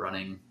back into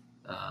running,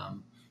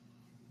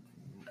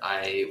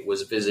 I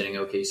was visiting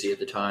OKC at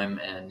the time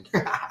and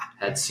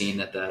had seen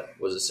that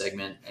was a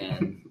segment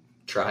and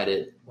tried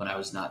it when I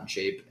was not in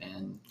shape,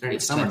 and During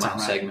it's the 10 mile summertime,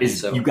 right? segment.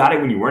 So You got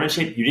it when you weren't in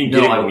shape? You didn't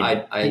no, get it when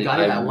I You got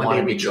it that one day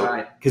wanted we to go.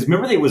 tried. Because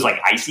remember it was like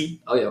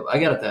icy? Oh yeah, I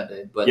got it that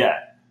day, but Yeah.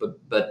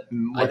 but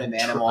More than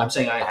animal. I'm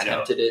saying I I know.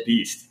 attempted it.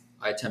 Beast.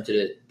 I attempted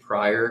it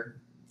prior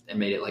and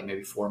made it like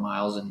maybe 4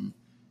 miles, and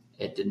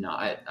it did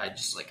not. I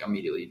just like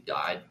immediately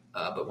died.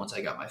 But once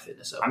I got my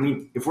fitness up, I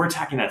mean, if we're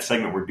attacking that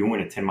segment, we're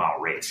doing a 10-mile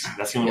race.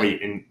 That's the only way.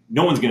 And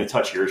no one's going to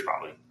touch yours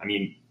probably. I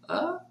mean.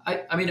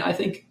 I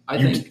think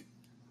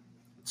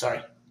Sorry.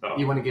 Oh.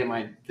 You want to get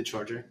the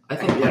charger? I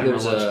think Yeah,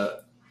 there's no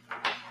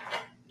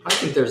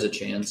a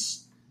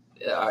chance.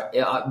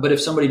 But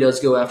if somebody does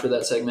go after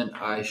that segment,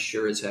 I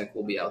sure as heck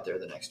will be out there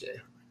the next day.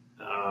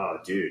 Oh,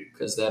 dude.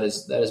 because that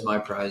is my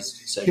prized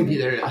He'll segment. be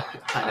there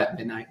at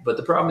midnight. But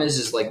the problem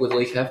is like with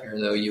Lake Hefner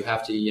though, you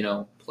have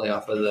to play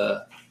off of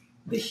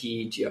the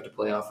heat. You have to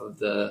play off of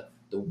the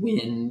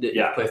wind.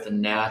 You have to play with the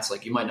gnats.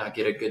 Like you might not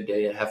get a good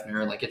day at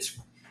Hefner. Like it's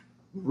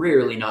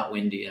rarely not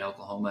windy in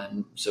Oklahoma,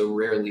 and so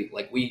rarely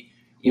like we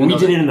did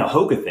it in the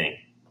Hoka thing.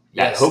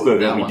 That Hoka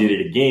event, we one. did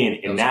it again,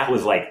 and that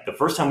was like the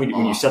first time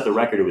when you set the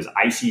record, it was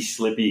icy,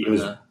 slippy. It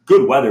was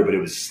good weather, but it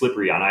was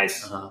slippery on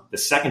ice. The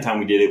second time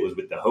we did it was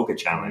with the Hoka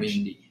challenge,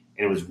 Windy.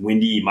 and it was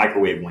windy,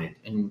 microwave wind.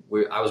 And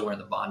I was wearing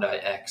the Bondi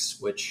X,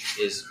 which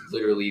is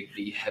literally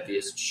the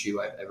heaviest shoe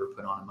I've ever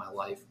put on in my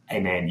life. Hey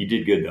man, you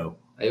did good though.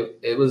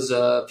 It was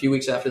a few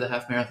weeks after the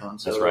half marathon,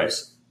 so that's right.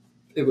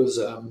 It was.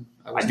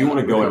 I do want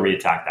to go and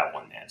reattack that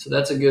one, man. So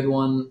that's a good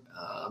one.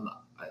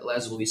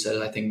 As Lee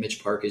said, I think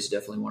Mitch Park is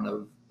definitely one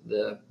of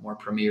the more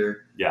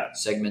premier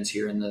segments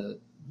here in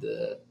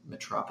the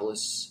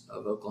metropolis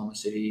of Oklahoma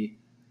City.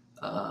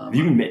 Do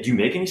you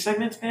make any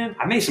segments, man?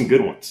 I made some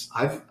good ones.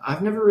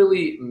 I've never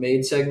really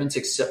made segments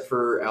except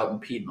for out in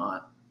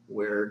Piedmont,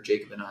 where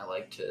Jacob and I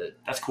like to.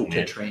 That's cool, to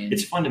man. train.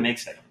 It's fun to make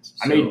segments.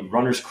 I made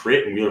Runner's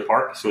Crit in Wheeler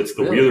Park, so it's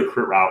the Wheeler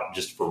Crit route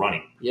just for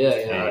running.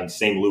 Yeah.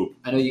 Same loop.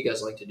 I know you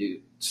guys like to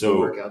do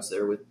workouts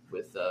there with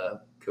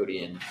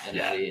Cody and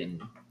Addie.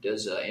 And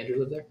does Andrew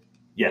live there?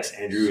 Yes,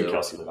 Andrew and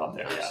Kelsey live out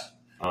there. Nice.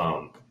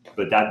 Yeah.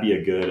 But that'd be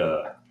a good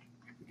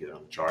get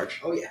on the charge.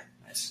 Oh yeah.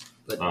 Nice.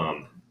 But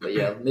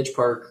yeah, Mitch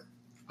Park.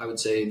 I would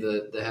say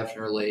the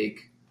Hefner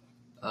Lake.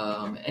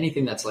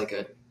 Anything that's like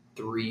a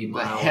 3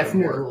 mile. The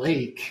Hefner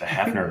Lake. The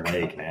Hefner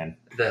Lake, man.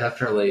 The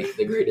Hefner Lake,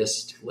 the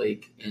greatest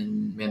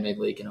man-made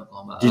lake in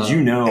Oklahoma. Did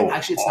you know?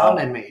 Actually, it's not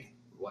man-made.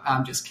 Wow.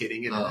 I'm just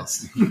kidding. It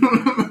is.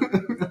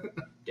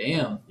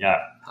 Damn. Yeah.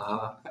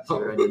 See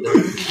what I did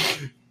there?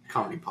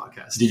 Comedy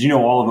podcast. Did you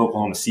know all of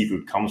Oklahoma's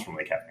seafood comes from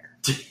Lake Hefner?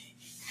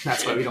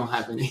 That's why we don't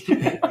have any.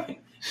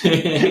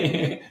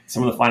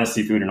 Some of the finest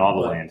seafood in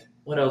all the land.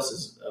 What else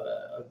is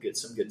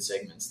some good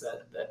segments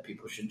that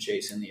people should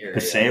chase in the area?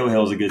 Paseo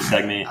Hill is a good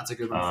segment. That's a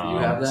good one for you.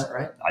 Have that,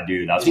 right? I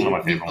do. That's one of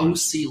my favorite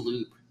ones. OC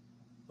Loop.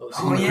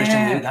 Oh,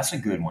 yeah. That's a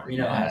good one.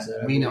 Reno has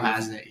it. Reno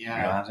has it, yeah.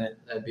 Reno has it?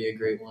 That'd be a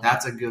great one.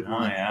 That's a good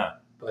one. Oh, yeah.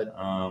 But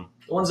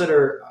the ones that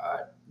are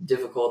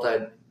difficult,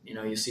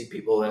 you see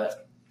people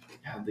that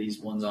have these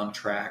ones on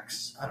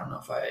tracks. I don't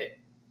know if I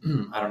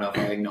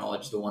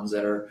acknowledge the ones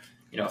that are,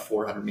 a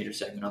 400 meter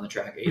segment on the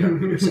track,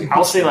 800 meter segment.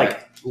 I'll say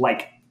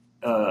like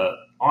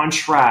on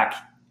track,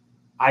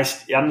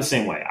 I'm the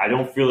same way. I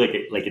don't feel like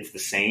it's the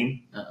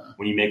same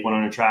when you make one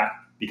on a track,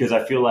 because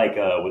I feel like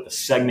with the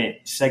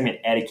segment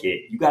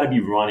etiquette, you got to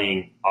be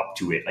running up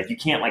to it. Like you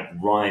can't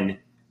run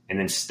and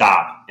then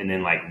stop and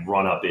then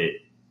run up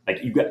it.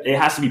 It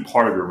has to be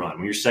part of your run.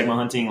 When you're segment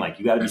hunting,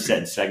 you got to be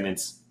setting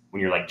segments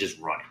when you're just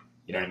running.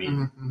 You know what I mean?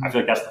 Mm-hmm. I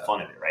feel like that's the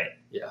fun of it, right?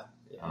 Yeah.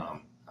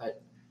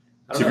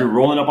 So if you're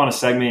rolling up on a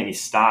segment and you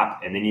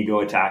stop and then you go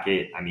attack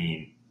it, I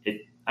mean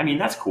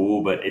that's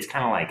cool, but it's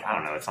kind of I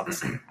don't know, it's not the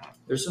same.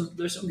 There's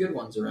some good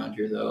ones around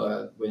here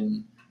though.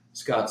 When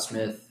Scott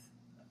Smith,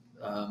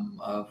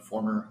 a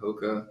former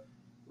Hoka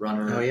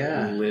runner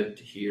who lived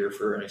here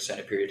for an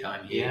extended period of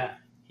time,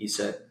 he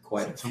set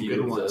quite a few good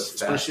of ones, those,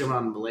 especially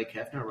around the Lake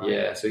Hefner run.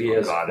 Yeah, so he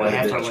has quite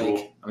a bit.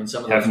 Lake. I mean,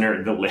 some of those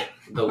Hefner, the lake.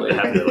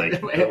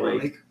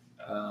 Hefner Lake.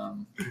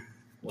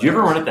 Do you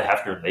ever run at the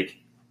Hefner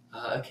Lake?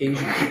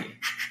 Occasionally,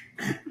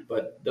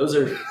 but those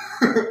are.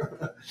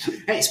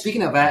 Hey,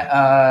 speaking of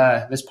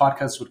that, this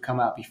podcast would come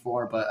out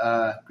before,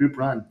 but group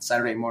run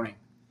Saturday morning,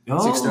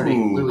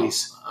 6:30.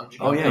 Louis.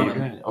 Oh yeah, you're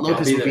good. Okay.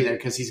 Lopez will be there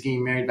because he's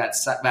getting married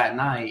that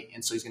night,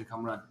 and so he's going to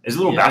come run. Is a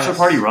little bachelor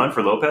party run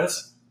for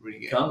Lopez? Really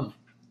good. Come.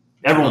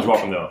 Everyone's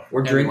welcome though.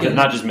 We're drinking,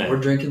 not just men. We're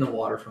drinking the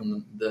water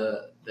from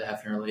the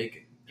Hefner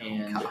Lake,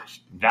 and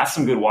that's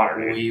some good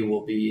water, dude. We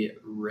will be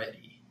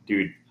ready,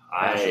 dude.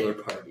 Bachelor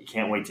party.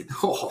 Can't wait to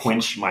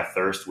quench my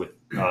thirst with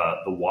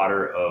the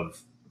water of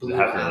Blue the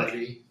Hefner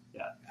Lake.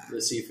 Yeah,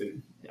 the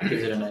seafood. It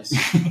gives it a nice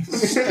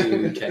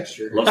stew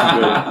texture. Love some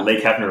good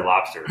Lake Hefner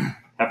lobster.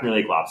 Hefner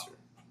Lake lobster.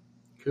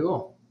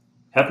 Cool.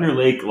 Hefner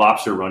Lake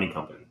Lobster Running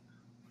Company.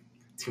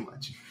 Too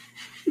much.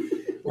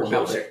 We'll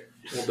build it.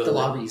 The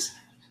lobbies.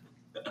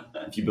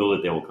 If you build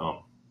it, they will come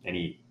and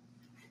eat.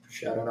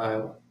 Shout out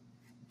Iowa.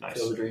 Nice.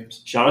 Field of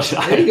Dreams. Shout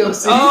out. There you go.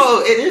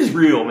 Oh, it is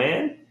real,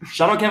 man.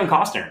 Shout out Kevin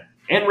Costner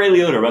and Ray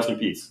Liotta. Rest in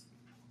peace.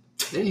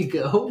 There you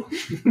go.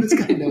 This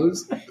guy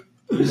knows.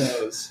 He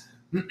knows.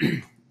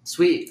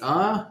 Sweet.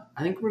 I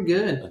think we're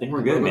good. I think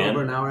we're good, man.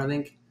 Over an hour, I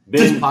think.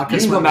 Ben, you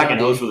can come back and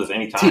host with us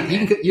anytime.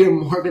 Dude, you're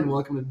more than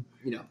welcome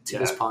to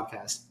this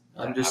podcast.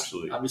 I'm just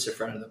a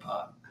friend of the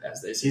pod,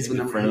 as they say. He's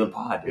a friend of the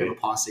pod, dude. We have a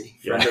posse.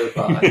 Friend of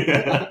the pod.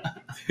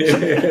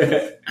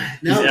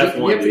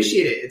 No, we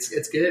appreciate it.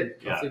 It's good.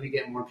 Yeah. Hopefully we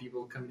get more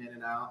people coming in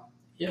and out.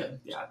 Yeah.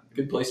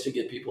 Good place to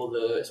get people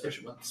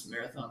especially once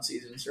marathon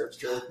season starts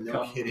to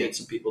get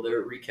some people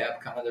there, recap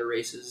kind of their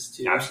races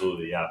too.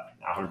 Absolutely, yeah,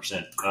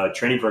 100%.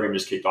 Training program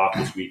just kicked off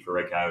this week for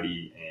Red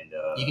Coyote, and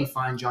you can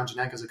find John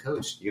Janek as a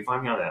coach. You can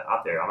find me out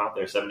there. I'm out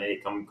there 7 to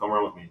 8. Come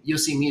run with me. You'll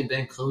see me and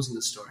Ben closing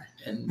the store.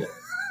 And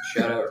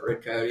shout out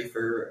Red Coyote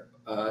for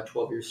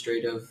 12 years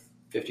straight of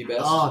 50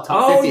 best. Oh,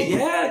 top 50.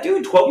 yeah,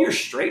 dude, 12 years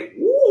straight.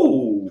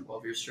 Woo!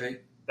 12 years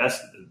straight. That's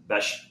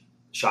best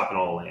shop in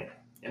all the land.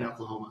 In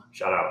Oklahoma.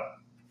 Shout out.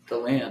 The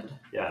land.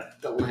 Yeah.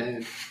 The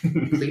land.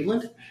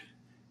 Cleveland?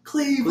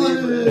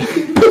 Cleveland!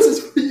 This is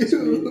for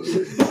you.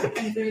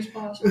 Anything is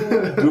possible.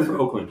 Do it for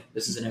Oakland.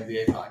 This is an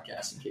NBA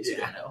podcast, in case you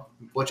didn't know.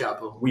 Watch out,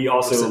 Bo. We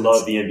also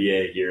love the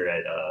NBA here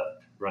at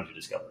Run to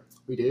Discover.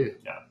 We do.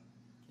 Yeah.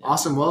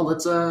 Awesome. Well,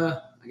 let's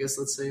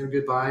say our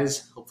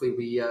goodbyes. Hopefully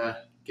we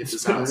get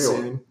this out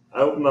soon. I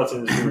hope I'm not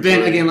saying this.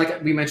 Ben, again,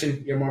 like we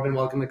mentioned, you're more than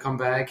welcome to come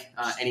back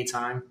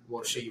anytime.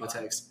 We'll shoot you a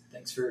text.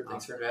 Thanks for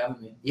having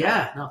me.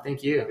 Yeah. No,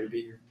 thank you. Happy to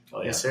be here.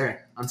 Oh, yeah. Yes,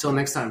 sir. Until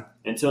next time.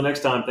 Until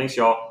next time, thanks,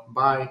 y'all.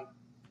 Bye.